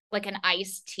 like an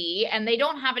iced tea, and they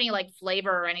don't have any like flavor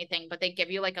or anything, but they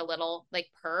give you like a little like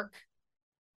perk.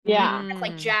 Yeah, it's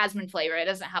like jasmine flavor. It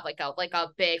doesn't have like a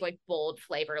big like bold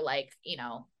flavor like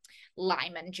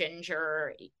lime and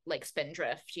ginger like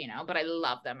Spindrift, but I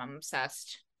love them. I'm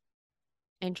obsessed.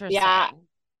 Interesting. Yeah.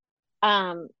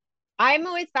 I'm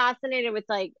always fascinated with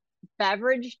like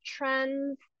beverage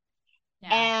trends.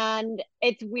 And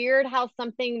it's weird how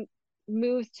something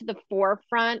moves to the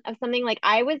forefront of something. Like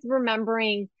I was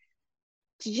remembering,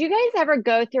 did you guys ever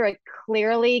go through a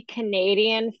clearly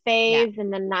Canadian phase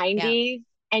in the 90s?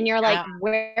 And you're like,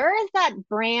 where is that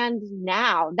brand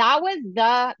now? That was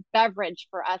the beverage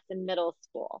for us in middle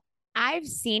school. I've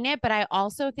seen it, but I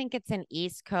also think it's an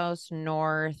East Coast,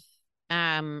 North,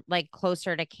 like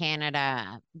closer to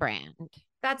Canada brand.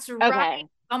 That's right. Okay.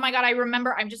 Oh my god, I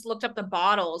remember. I just looked up the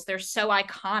bottles. They're so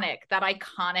iconic. That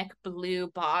iconic blue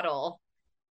bottle.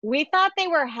 We thought they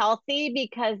were healthy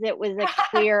because it was a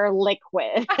clear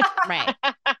liquid. Right.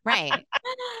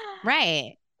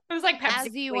 It was like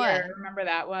Pepsi Clear. Remember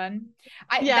that one?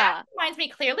 That reminds me.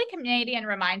 Clearly Canadian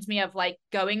reminds me of like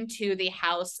going to the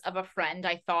house of a friend.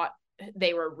 I thought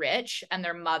they were rich and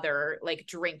their mother like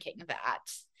drinking that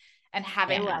and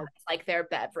having that as, like their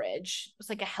beverage. It was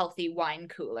like a healthy wine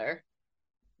cooler.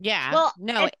 Yeah. Well,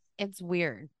 no, it's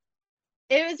weird.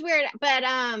 It was weird, but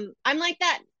I'm like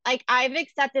that. Like I've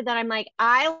accepted that. I'm like,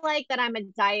 I like that I'm a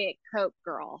Diet Coke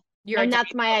girl. And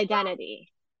that's my identity.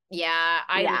 Yeah,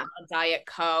 I love Diet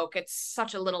Coke. It's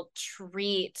such a little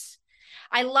treat.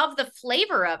 I love the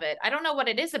flavor of it. I don't know what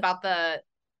it is about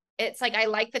it's like I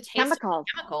like the taste of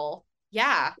chemical.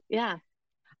 Yeah. Yeah.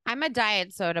 I'm a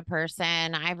diet soda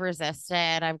person. I've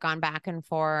resisted. I've gone back and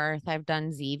forth. I've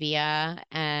done Zevia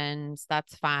and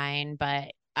that's fine.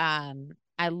 But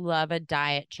I love a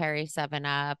diet cherry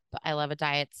 7-Up. I love a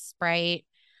diet Sprite.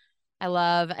 I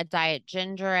love a diet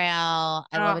ginger ale.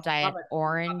 I love a diet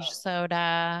orange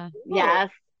soda. Yes.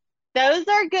 Those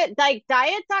are good. Like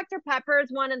Diet Dr. Pepper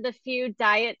is one of the few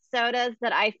diet sodas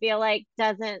that I feel like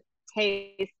doesn't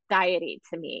taste diety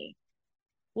to me.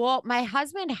 Well, my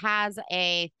husband has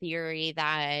a theory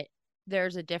that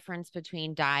there's a difference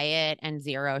between diet and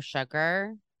zero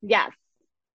sugar. Yes.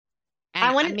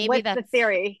 And what's the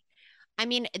theory? I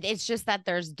mean, it's just that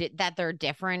that they're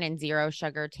different and zero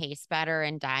sugar tastes better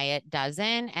and diet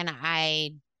doesn't. And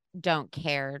I don't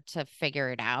care to figure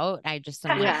it out. I just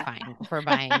am like, Yeah. fine, if we're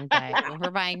buying diet, if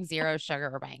we're buying zero sugar,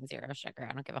 we're buying zero sugar.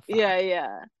 I don't give a fuck. Yeah.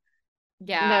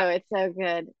 Yeah. No, it's so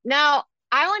good. Now,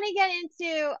 I want to get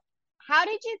into, how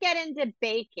did you get into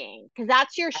baking? Because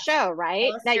that's your show,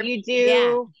 right? That's That your- you Yeah.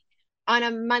 do on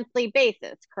a monthly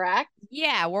basis, correct?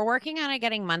 Yeah, we're working on it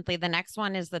getting monthly. The next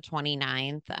one is the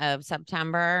 29th of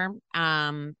September.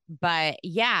 But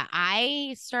yeah,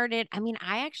 I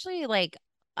actually like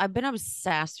I've been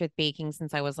obsessed with baking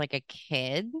since I was like a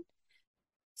kid.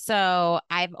 So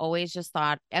I've always just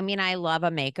thought, I mean, I love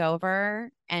a makeover,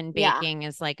 and Yeah. baking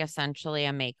is like essentially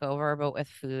a makeover, but with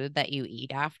food that you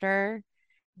eat after.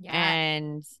 Yeah.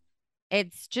 And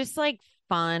it's just like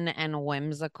fun and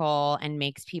whimsical and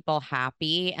makes people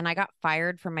happy. And I got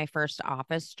fired from my first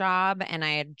office job and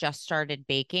I had just started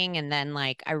baking. And then,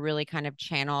 like, I really kind of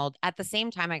channeled at the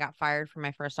same time I got fired from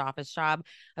my first office job.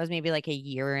 I was maybe like a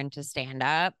year into stand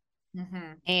up.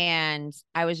 And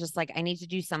I was just like, I need to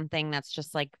do something that's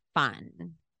just like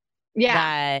fun, Yeah.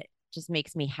 that just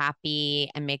makes me happy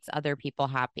and makes other people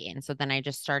happy. And so then I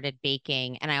just started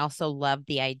baking. And I also loved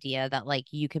the idea that like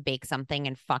you could bake something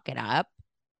and fuck it up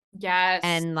Yes.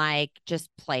 and like just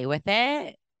play with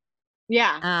it.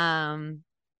 Yeah.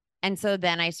 And so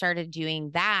then I started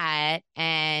doing that,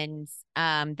 and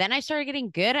then I started getting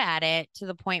good at it to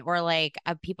the point where like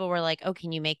people were like, "Oh,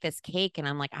 can you make this cake?" And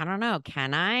I'm like, "I don't know,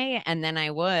 can I?" And then I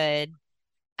would,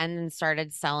 and then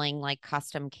started selling like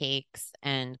custom cakes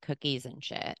and cookies and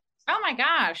shit. Oh my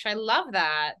gosh, I love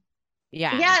that.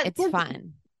 Yeah, it's 'cause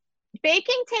fun.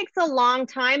 baking takes a long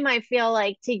time, I feel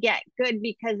like, to get good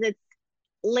because it's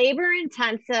labor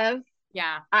intensive,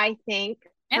 Yeah. I think.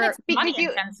 And it's money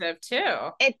Because intensive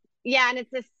too. and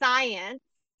it's a science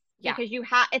Yeah. because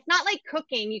it's not like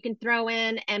cooking you can throw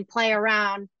in and play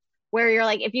around, where you're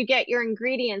like, if you get your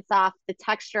ingredients off, the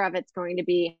texture of it's going to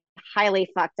be highly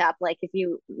fucked up. Like if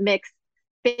you mix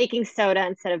baking soda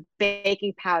instead of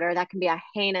baking powder, that can be a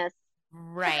heinous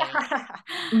Right.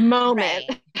 moment.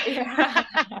 Right. Yeah.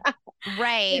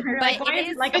 Right. You're But like, why it is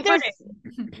it is like a But there's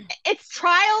pudding? it's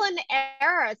trial and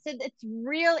error, so it's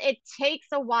real. It takes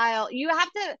a while. You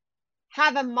have to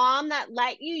have a mom that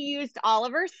let you use all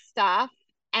of her stuff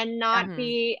and not Mhm.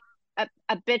 be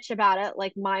a bitch about it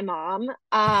like my mom.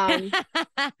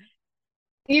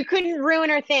 You couldn't ruin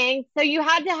her thing, so you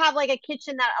had to have like a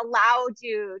kitchen that allowed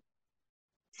you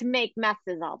to make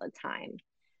messes all the time.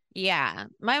 Yeah.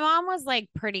 My mom was like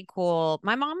pretty cool.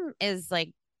 My mom is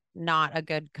like not a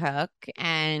good cook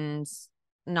and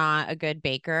not a good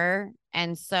baker.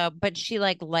 And so, but she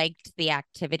like liked the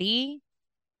activity.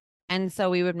 And so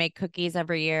we would make cookies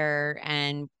every year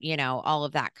and, you know, all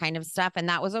of that kind of stuff. And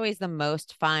that was always the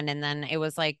most fun. And then it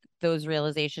was like those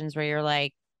realizations where you're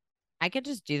like, I could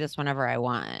just do this whenever I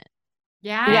want.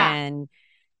 Yeah. And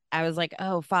I was like,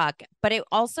 oh, fuck. But it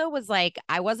also was like,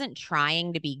 I wasn't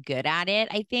trying to be good at it,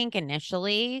 I think,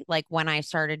 initially. Like when I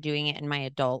started doing it in my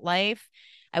adult life,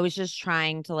 I was just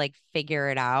trying to like figure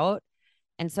it out.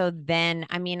 And so then,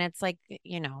 I mean, it's like,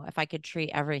 you know, if I could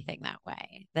treat everything that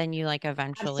way, then you like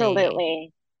eventually,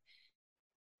 Absolutely.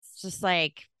 it's just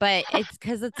like, but it's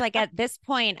because it's like at this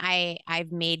point,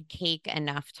 I've made cake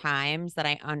enough times that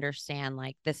I understand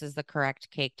like this is the correct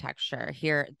cake texture.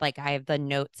 Here, like I have the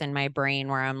notes in my brain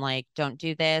where I'm like, don't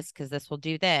do this because this will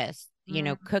do this. You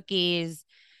know, cookies,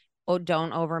 oh,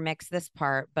 don't overmix this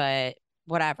part, but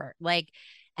whatever. Like,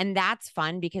 and that's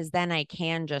fun because then I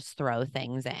can just throw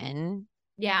things in.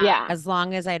 Yeah. As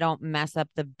long as I don't mess up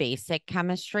the basic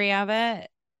chemistry of it.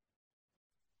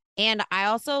 And I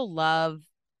also love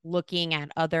looking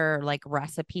at other like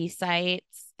recipe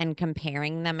sites and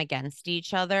comparing them against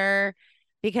each other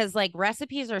because like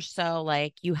recipes are so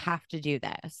like, you have to do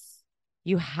this.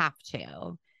 You have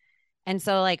to. And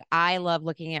so like, I love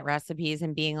looking at recipes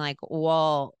and being like,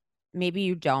 well, maybe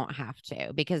you don't have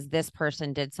to because this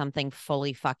person did something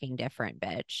fully fucking different,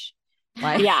 bitch.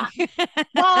 Like, Yeah.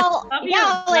 Well,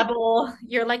 yeah, like,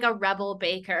 You're like a rebel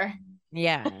baker.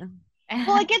 yeah.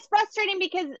 well, it gets frustrating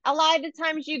because a lot of the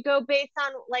times you go based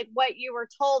on like what you were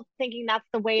told, thinking that's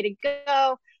the way to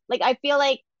go. Like I feel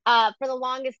like for the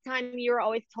longest time you were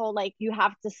always told like you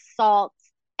have to salt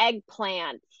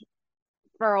eggplant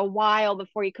for a while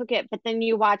before you cook it. But then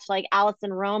you watch like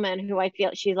Allison Roman, who I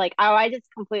feel she's like, oh, I just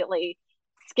completely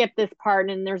skip this part,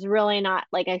 and there's really not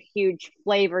like a huge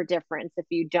flavor difference if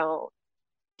you don't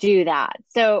do that.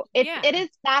 So it is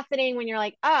fascinating when you're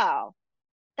like, oh,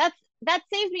 that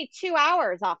saves me 2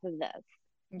 hours off of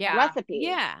this recipe.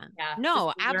 Yeah. Yeah.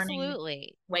 No, Just learning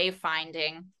absolutely.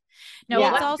 wayfinding. No,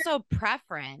 Yeah. It's also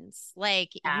preference. Like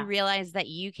Yeah. you realize that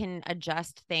you can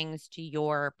adjust things to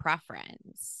your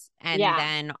preference. And Yeah.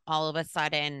 then all of a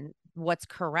sudden, what's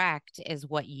correct is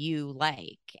what you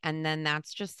like. And then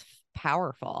that's just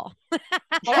powerful.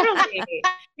 totally.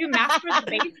 You master the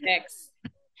basics.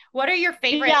 What are your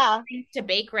favorite Yeah. things to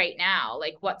bake right now?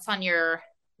 Like what's in your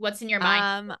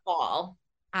mind for fall?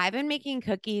 I've been making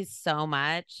cookies so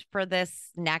much for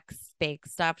this next bake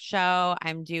stuff show.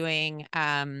 I'm doing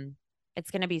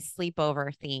it's going to be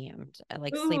sleepover themed,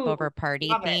 like Ooh, sleepover party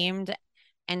love it. themed.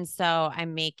 And so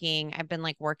I've been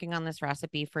like working on this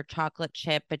recipe for chocolate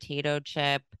chip, potato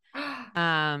chip,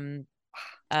 Oh.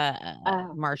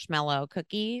 marshmallow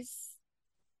cookies.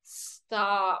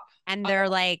 Stop. And they're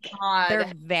like, they're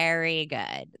God. very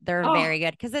good. They're Oh, very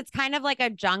good because it's kind of like a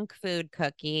junk food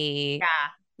cookie. yeah.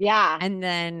 Yeah.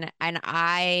 And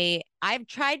I've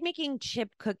tried making chip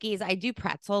cookies. I do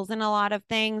pretzels in a lot of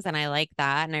things, and I like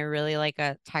that. And I really like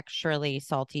a texturally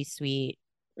salty sweet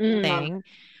thing.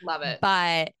 Love it.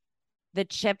 But the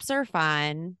chips are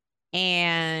fun.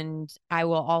 And I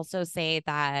will also say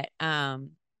that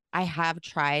I have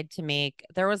tried to make,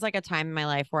 there was like a time in my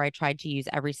life where I tried to use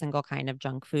every single kind of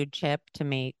junk food chip to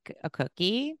make a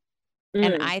cookie.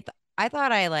 And I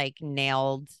thought I like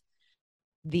nailed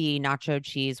the nacho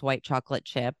cheese white chocolate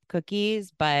chip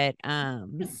cookies, but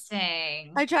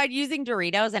Interesting. I tried using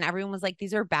Doritos and everyone was like,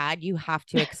 these are bad, you have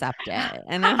to accept it.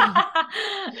 And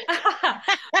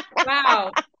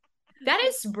wow, that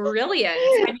is brilliant.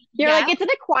 I mean, You're like, it's an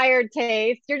acquired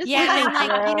taste. You're just I'm like,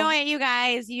 through. you know what, you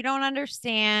guys, you don't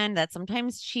understand that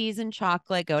sometimes cheese and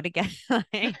chocolate go together.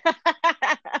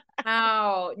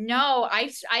 wow. No,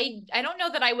 I don't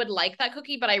know that I would like that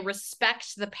cookie, but I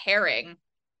respect the pairing.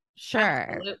 Sure.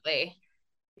 Absolutely.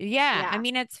 Yeah, I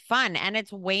mean, it's fun and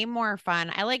it's way more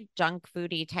fun. I like junk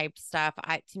foodie type stuff.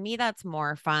 To me, that's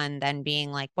more fun than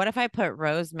being like, what if I put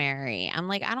rosemary? I'm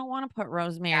like, I don't want to put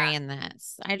rosemary in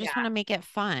this. I just want to make it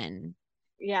fun.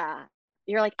 Yeah.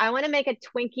 You're like, I want to make a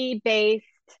Twinkie based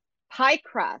pie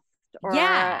crust or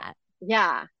yeah.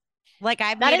 Like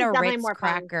I've that made is a definitely Ritz more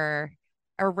fun.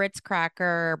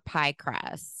 cracker pie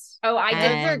crust. Oh,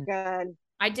 Those are good.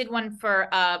 I did one for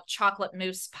chocolate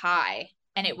mousse pie,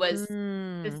 and it was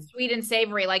the sweet and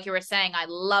savory, like you were saying. I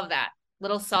love that.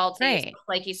 Little salty, so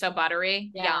flaky, so buttery.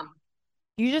 Yum.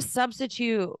 You just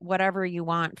substitute whatever you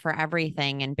want for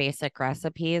everything in basic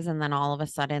recipes, and then all of a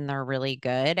sudden they're really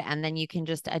good. And then you can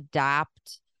just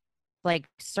adapt like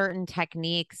certain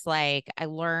techniques. Like I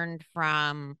learned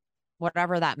from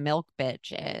whatever that milk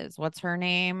bitch is. What's her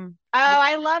name? Oh,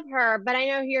 I love her, but I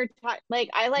know who you're like,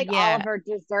 I like all of her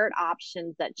dessert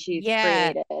options that she's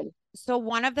created. So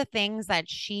one of the things that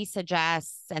she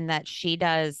suggests and that she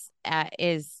does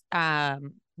is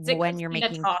when you're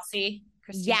making Tossie?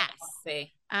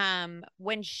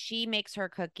 when she makes her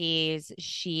cookies,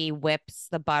 she whips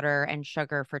the butter and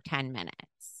sugar for 10 minutes.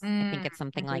 I think it's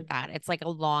something like that. It's like a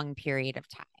long period of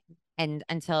time. And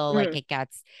until like it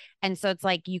gets, and so it's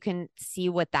like you can see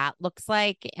what that looks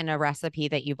like in a recipe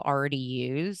that you've already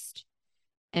used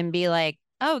and be like,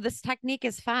 oh, this technique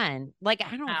is fun. Like,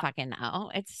 I don't fucking know.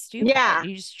 It's stupid. Yeah.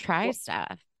 You just try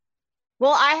stuff.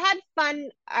 Well, I had fun.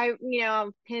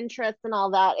 Pinterest and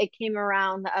all that. It came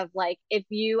around of like, if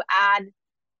you add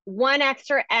one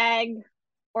extra egg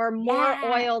or more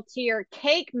oil to your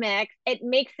cake mix, it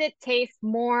makes it taste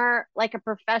more like a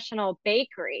professional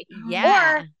bakery.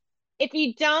 Yeah. Or if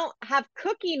you don't have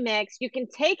cookie mix, you can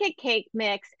take a cake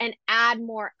mix and add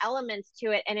more elements to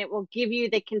it, and it will give you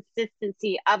the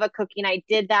consistency of a cookie. And I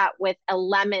did that with a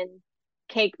lemon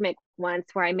cake mix once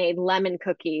where I made lemon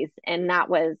cookies, and that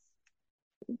was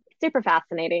super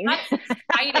fascinating. That's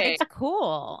exciting. It's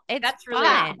cool. That's really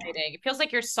exciting. It feels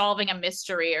like you're solving a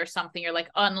mystery or something. You're like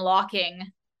unlocking,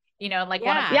 like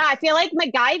one of the I feel like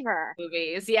MacGyver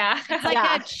movies. Yeah.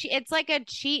 It's like a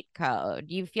cheat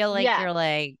code. You feel like you're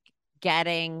like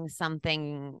getting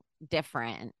something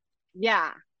different. Yeah.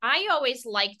 I always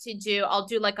like I'll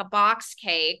do like a box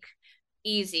cake,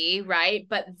 easy, right?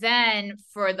 But then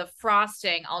for the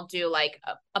frosting, I'll do like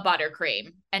a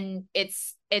buttercream, and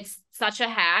it's such a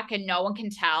hack and no one can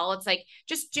tell. It's like,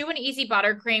 just do an easy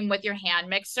buttercream with your hand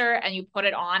mixer and you put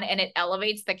it on and it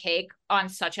elevates the cake on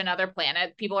such another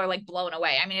planet. People are like blown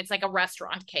away. I mean, it's like a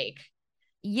restaurant cake.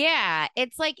 Yeah,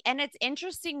 it's like, and it's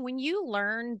interesting when you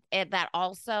learn it that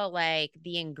also like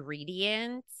the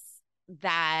ingredients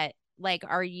that like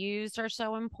are used are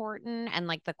so important, and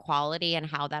like the quality and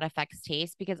how that affects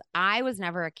taste, because I was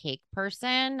never a cake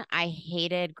person. I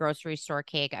hated grocery store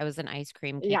cake. I was an ice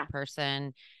cream cake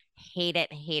person. Hated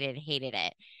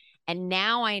it. And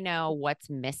now I know what's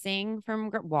missing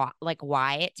from like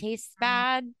why it tastes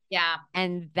bad. Yeah.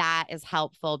 And that is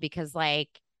helpful because like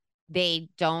they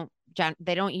don't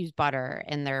use butter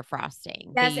in their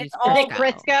frosting. Yes, they it's use all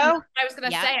Crisco. I was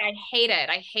gonna Yep. say I hate it.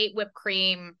 I hate whipped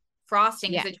cream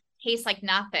frosting because Yeah. it tastes like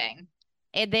nothing.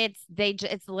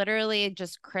 It's literally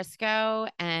just Crisco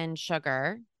and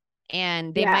sugar.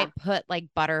 And they Yeah. might put like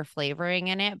butter flavoring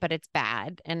in it, but it's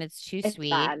bad and it's too It's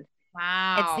sweet. bad. It's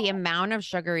Wow. the amount of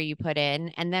sugar you put in.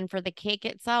 And then for the cake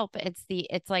itself,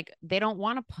 it's like they don't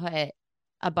want to put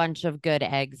a bunch of good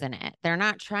eggs in it. They're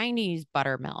not trying to use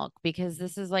buttermilk because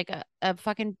this is like a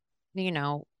fucking,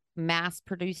 mass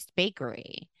produced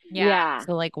bakery. Yeah.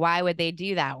 So like why would they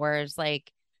do that? Whereas like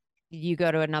you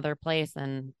go to another place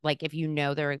and like if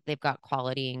they've got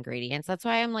quality ingredients. That's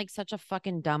why I'm like such a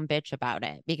fucking dumb bitch about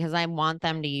it because I want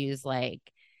them to use like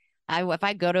if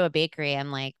I go to a bakery,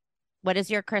 I'm like, what does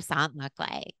your croissant look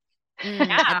like?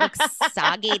 Yeah. It looks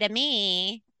soggy to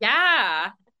me. Yeah.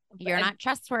 You're not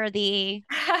trustworthy.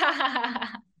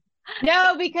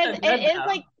 No, because So good,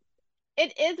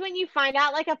 it is when you find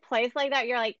out like a place like that,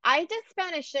 you're like, I just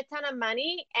spent a shit ton of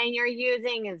money and you're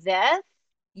using this.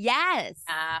 Yes.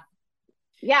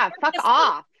 Yeah, fuck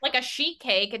off. Like a sheet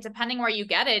cake, it depending where you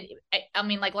get it. I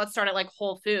mean, like let's start at like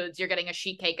Whole Foods. You're getting a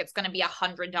sheet cake, it's gonna be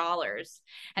 $100.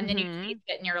 And then you taste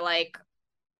it and you're like,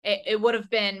 it would have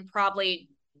been probably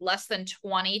less than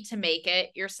 20 to make it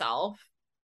yourself.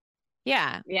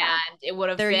 Yeah. Yeah. And it would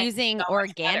have They're been using so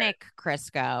organic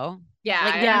Crisco. Yeah.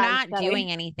 Like they're not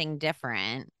doing anything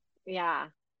different. Yeah.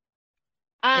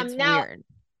 It's Now, weird.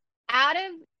 out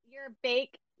of your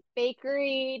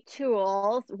bakery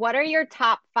tools, what are your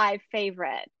top 5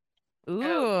 favorite? Ooh.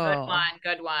 Oh,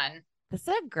 good one. This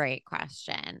is a great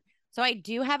question. So I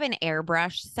do have an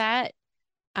airbrush set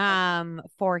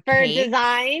for cakes.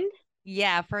 Design.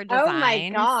 Yeah, for design. Oh my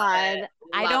God.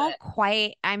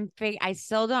 I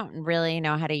still don't really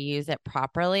know how to use it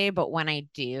properly, but when I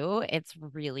do, it's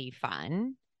really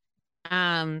fun.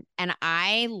 And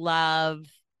I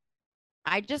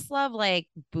just love like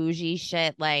bougie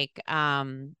shit. Like,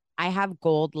 I have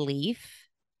gold leaf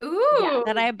Ooh,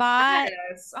 that I bought.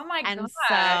 yes. Oh my And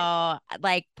God. so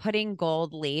like putting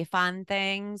gold leaf on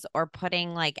things or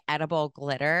putting like edible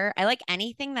glitter. I like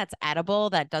anything that's edible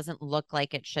that doesn't look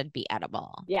like it should be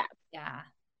edible. Yeah. Yeah.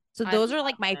 So those are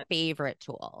like my favorite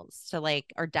tools to like,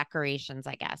 or decorations,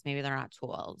 I guess. Maybe they're not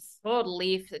tools. Gold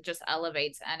leaf that just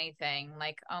elevates anything.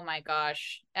 Like, oh my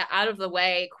gosh. Out of the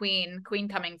way, queen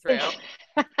coming through.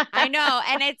 I know.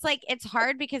 And it's like, it's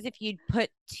hard because if you put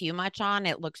too much on,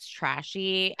 it looks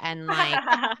trashy. And like,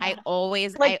 I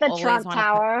always Trump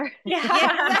Tower.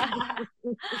 Yeah.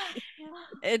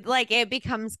 It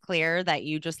becomes clear that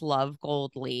you just love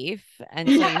gold leaf. And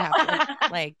so you have to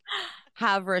like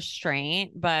have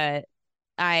restraint, but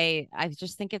I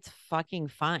just think it's fucking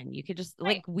fun. You could just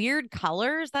like weird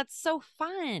colors. That's so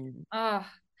fun.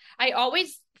 I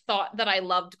always thought that I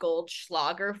loved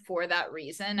Goldschlager for that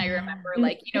reason. I remember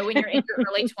like, when you're in your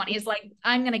early 20s, like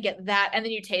I'm going to get that. And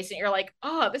then you taste it. You're like,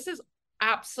 oh, this is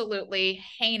absolutely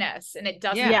heinous. And it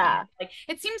doesn't. Yeah. Like,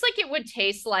 it seems like it would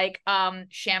taste like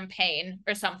champagne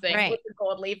or something with the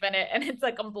gold leaf in it. And it's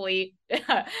a complete,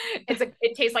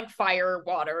 it tastes like fire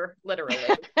water, literally.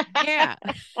 Yeah.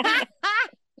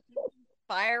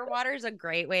 Fire water is a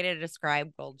great way to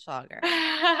describe Goldschlager.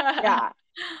 Yeah.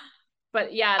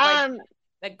 But yeah, like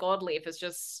that gold leaf is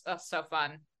just so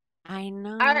fun. I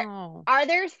know. Are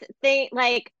there things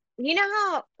like,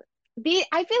 how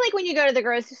I feel like when you go to the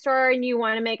grocery store and you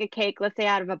want to make a cake, let's say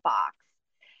out of a box,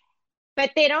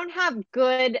 but they don't have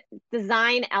good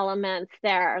design elements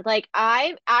there. Like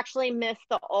I actually miss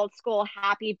the old school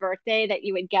happy birthday that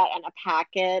you would get in a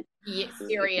packet.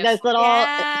 Seriously. Those little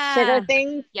sugar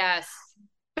things. Yes.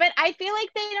 But I feel like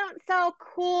they don't sell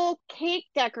cool cake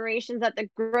decorations at the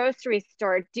grocery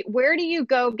store. Where do you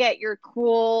go get your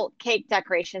cool cake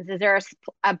decorations? Is there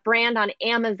a brand on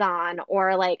Amazon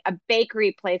or like a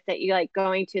bakery place that you like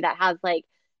going to that has like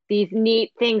these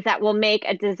neat things that will make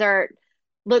a dessert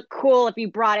look cool if you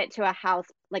brought it to a house,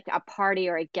 like a party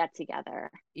or a get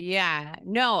together? Yeah,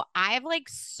 no, I've like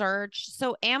searched.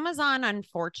 So Amazon,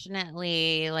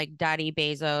 unfortunately, like Daddy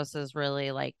Bezos is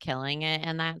really like killing it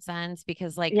in that sense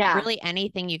because like really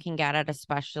anything you can get at a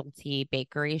specialty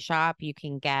bakery shop, you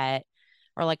can get,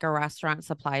 or like a restaurant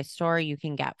supply store, you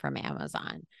can get from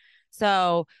Amazon.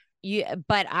 So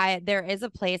there is a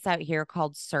place out here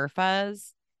called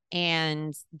Surfa's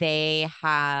and they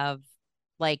have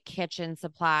like kitchen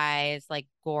supplies, like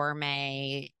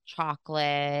gourmet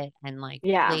chocolate and like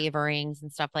flavorings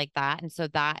and stuff like that. And so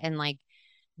that, and like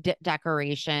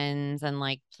decorations and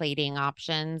like plating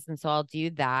options. And so I'll do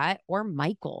that, or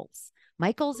Michael's.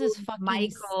 Michael's is fucking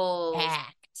Michael's.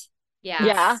 stacked.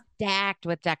 Yeah. Stacked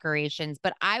with decorations.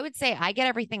 But I would say I get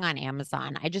everything on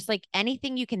Amazon. I just like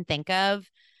anything you can think of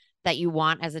that you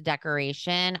want as a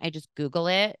decoration. I just Google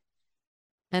it.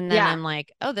 And then I'm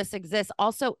like, oh, this exists.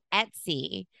 Also,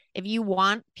 Etsy. If you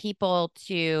want people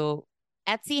to,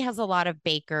 Etsy has a lot of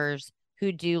bakers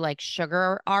who do like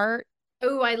sugar art.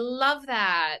 Oh, I love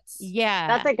that. Yeah.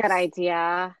 That's a good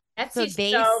idea. So Etsy's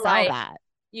they so sell like, that.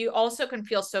 you also can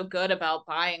feel so good about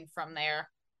buying from there.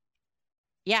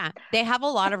 Yeah. They have a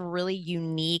lot of really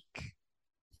unique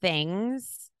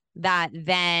things that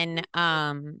then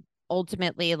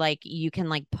ultimately like you can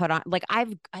like put on, like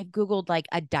I've Googled like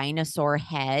a dinosaur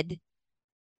head.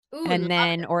 Ooh, And love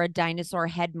then it. or a dinosaur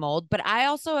head mold, but I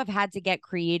also have had to get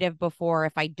creative before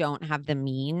if I don't have the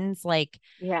means. Like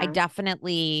I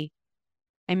definitely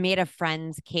I made a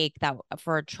friend's cake that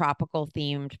for a tropical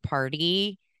themed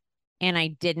party, and I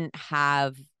didn't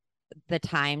have the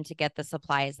time to get the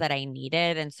supplies that I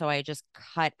needed, and so I just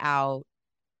cut out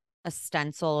a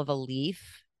stencil of a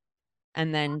leaf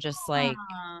and then just like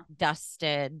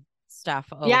dusted stuff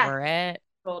over it.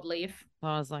 Gold leaf. So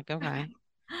I was like, okay.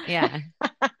 Yeah.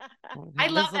 I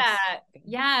This love looks that. good.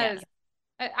 Yes.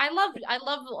 Yeah. I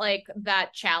love like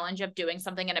that challenge of doing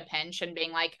something in a pinch and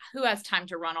being like, who has time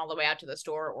to run all the way out to the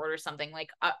store or order something? Like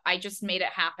I just made it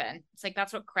happen. It's like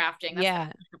that's what crafting. That's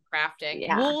Yeah. crafting.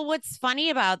 Yeah. Well, what's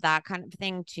funny about that kind of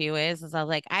thing too is I was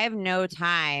like, I have no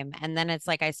time, and then it's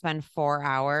like I spend 4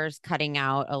 hours cutting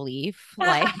out a leaf.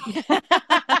 Like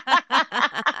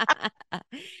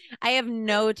I have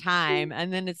no time,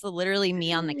 and then it's literally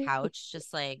me on the couch,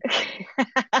 just like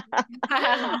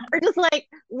Or just like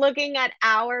looking at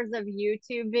hours of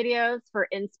YouTube videos for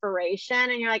inspiration,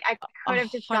 and you're like, I could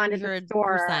have just gone to the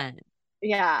store. 100%.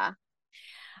 Yeah.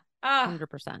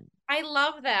 100%. I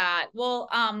love that. Well,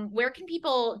 where can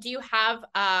people, do you have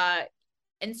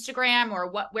Instagram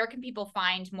or where can people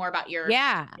find more about your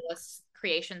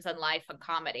creations and life and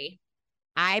comedy?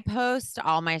 I post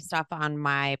all my stuff on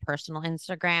my personal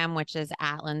Instagram, which is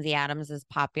at Lindsay Adams is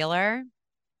popular.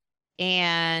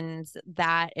 And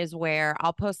that is where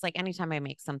I'll post like anytime I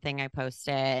make something, I post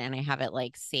it and I have it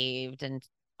like saved and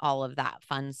all of that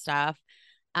fun stuff.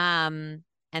 And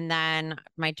then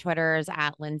my Twitter is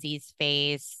at Lindsay's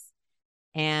Face.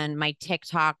 And my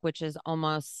TikTok, which is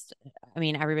almost, I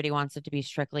mean, everybody wants it to be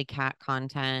strictly cat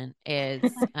content, is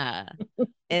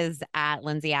at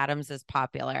Lindsay Adams is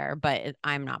popular, but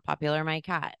I'm not popular. My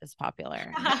cat is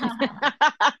popular.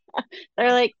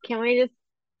 They're like, can we just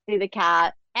see the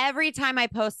cat? Every time I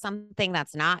post something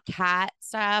that's not cat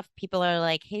stuff, people are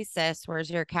like, hey sis, where's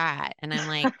your cat? And I'm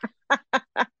like,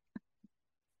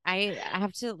 I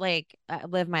have to like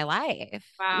live my life.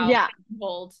 Wow. Yeah.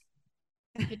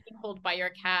 Pigeonholed by your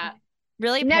cat.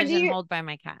 Really pigeonholed by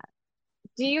my cat.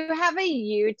 Do you have a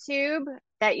YouTube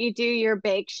that you do your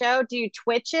bake show? Do you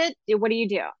Twitch it? What do you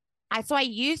do? So I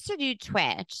used to do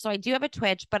Twitch. So I do have a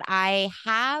Twitch, but I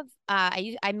have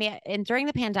I made, and during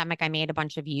the pandemic I made a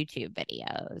bunch of YouTube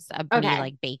videos of me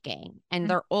like baking, and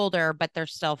they're older but they're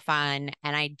still fun,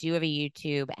 and I do have a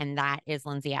YouTube, and that is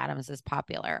Lindsay Adams is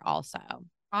popular also.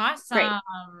 Awesome. Great.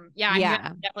 Yeah,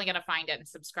 I'm definitely gonna find it and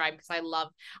subscribe because I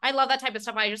love that type of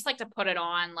stuff. I just like to put it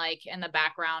on like in the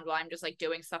background while I'm just like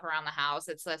doing stuff around the house.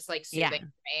 It's just like soothing to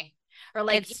me. Or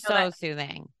like it's so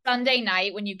soothing. Sunday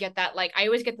night when you get that, like I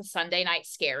always get the Sunday night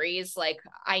scaries. Like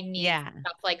I need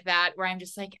stuff like that where I'm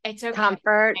just like, it's okay.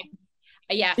 Comfort.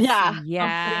 Yes.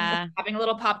 Yeah. Having a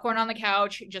little popcorn on the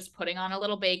couch, just putting on a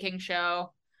little baking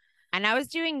show. And I was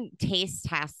doing taste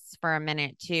tests for a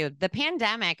minute too. The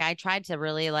pandemic, I tried to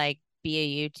really like be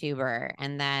a YouTuber,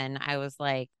 and then I was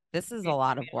like, this is a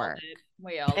lot of work.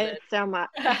 We all did. It's so much.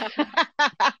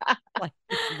 Like,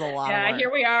 this is a lot of work. Here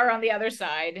we are on the other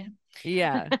side.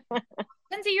 Yeah.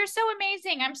 Lindsay, you're so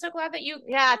amazing. I'm so glad that you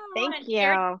thank you.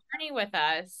 Journey with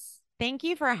us. Thank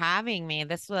you for having me.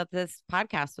 This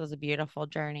podcast was a beautiful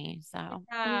journey. So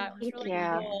it was really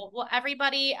cool. Well,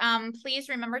 everybody, please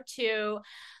remember to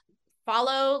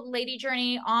follow Lady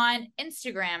Journey on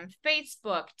Instagram,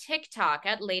 Facebook, TikTok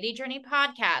at Lady Journey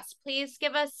Podcast. Please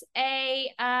give us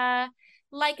a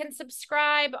like and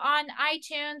subscribe on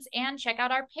iTunes, and check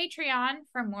out our Patreon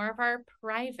for more of our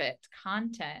private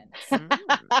content.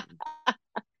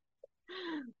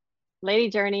 Lady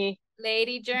Journey.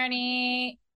 Lady Journey.